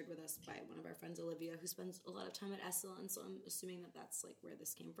actually shared with us by one of our friends, Olivia, who spends a lot of time at Essel, and so I'm assuming that that's like where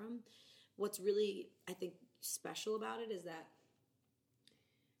this came from. What's really, I think, special about it is that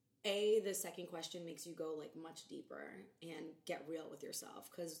the second question makes you go like much deeper and get real with yourself,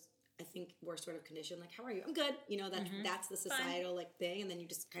 because I think we're sort of conditioned like, how are you? I'm good. That's the societal like thing, and then you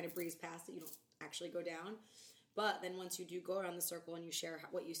just kind of breeze past it. You don't actually go down. But then once you do go around the circle and you share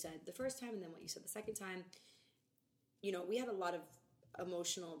what you said the first time and then what you said the second time, we had a lot of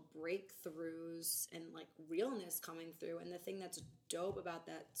emotional breakthroughs and like realness coming through. And the thing that's dope about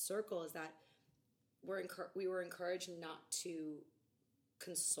that circle is that we were encouraged not to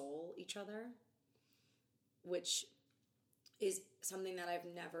console each other, which is something that I've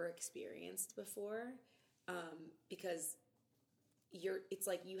never experienced before, because it's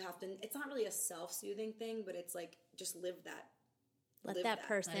like you have to, it's not really a self-soothing thing, but it's like just live that. Let that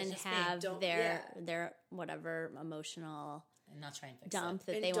person have their whatever emotional and not try and fix dump it.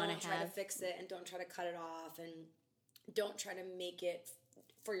 that and they want don't to try have. to fix it, and don't try to cut it off, and don't try to make it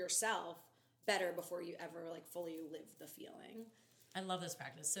for yourself better before you ever like fully live the feeling. I love this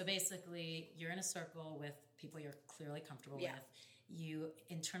practice. So basically, you're in a circle with people you're clearly comfortable with. You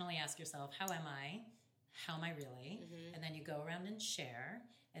internally ask yourself, how am I? How am I really? And then you go around and share,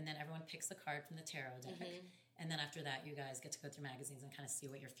 and then everyone picks a card from the tarot deck. And then after that, you guys get to go through magazines and kind of see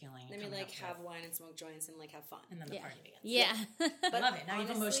what you're feeling. Then we like have wine and smoke joints and like have fun. and then the party begins. Yeah. I love it. Now you've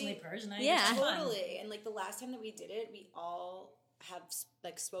honestly, emotionally purged. Now yeah. you fun. Totally. And like the last time that we did it, we all have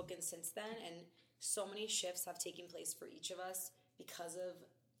like spoken since then, and so many shifts have taken place for each of us because of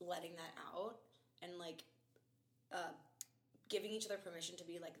letting that out and like giving each other permission to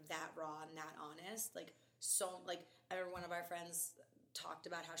be like that raw and that honest. Like so, like I remember one of our friends talked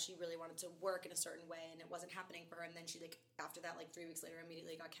about how she really wanted to work in a certain way and it wasn't happening for her, and then she like after that like 3 weeks later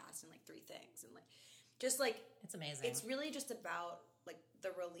immediately got cast in like 3 things, and like just like It's amazing. it's really just about like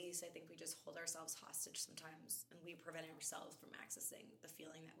the release. I think we just hold ourselves hostage sometimes, and we prevent ourselves from accessing the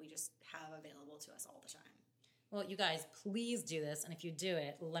feeling that we just have available to us all the time. Well, you guys, please do this, and if you do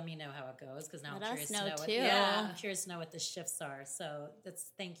it, let me know how it goes, because now Let I'm us curious to know, know. too. I'm curious to know what the shifts are. So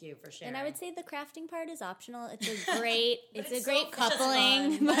thank you for sharing. And I would say the crafting part is optional. It's a great, it's a it's great so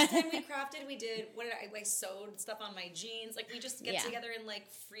coupling. fun. Last time we crafted, we did what did I sewed stuff on my jeans. Like we just get Yeah. together and like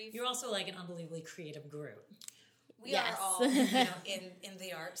free. You're also like an unbelievably creative group. We Yes. are all in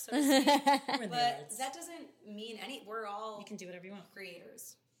the art, so to speak. We're in the But arts. that doesn't mean any. We're all You can do whatever you want.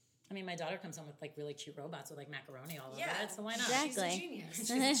 creators. I mean, my daughter comes home with like really cute robots with like macaroni all over Yeah. it, so why not? Exactly. She's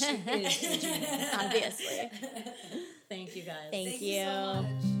a genius. She is a genius. Obviously. Thank you guys. Thank Thank you so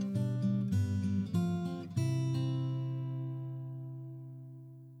much.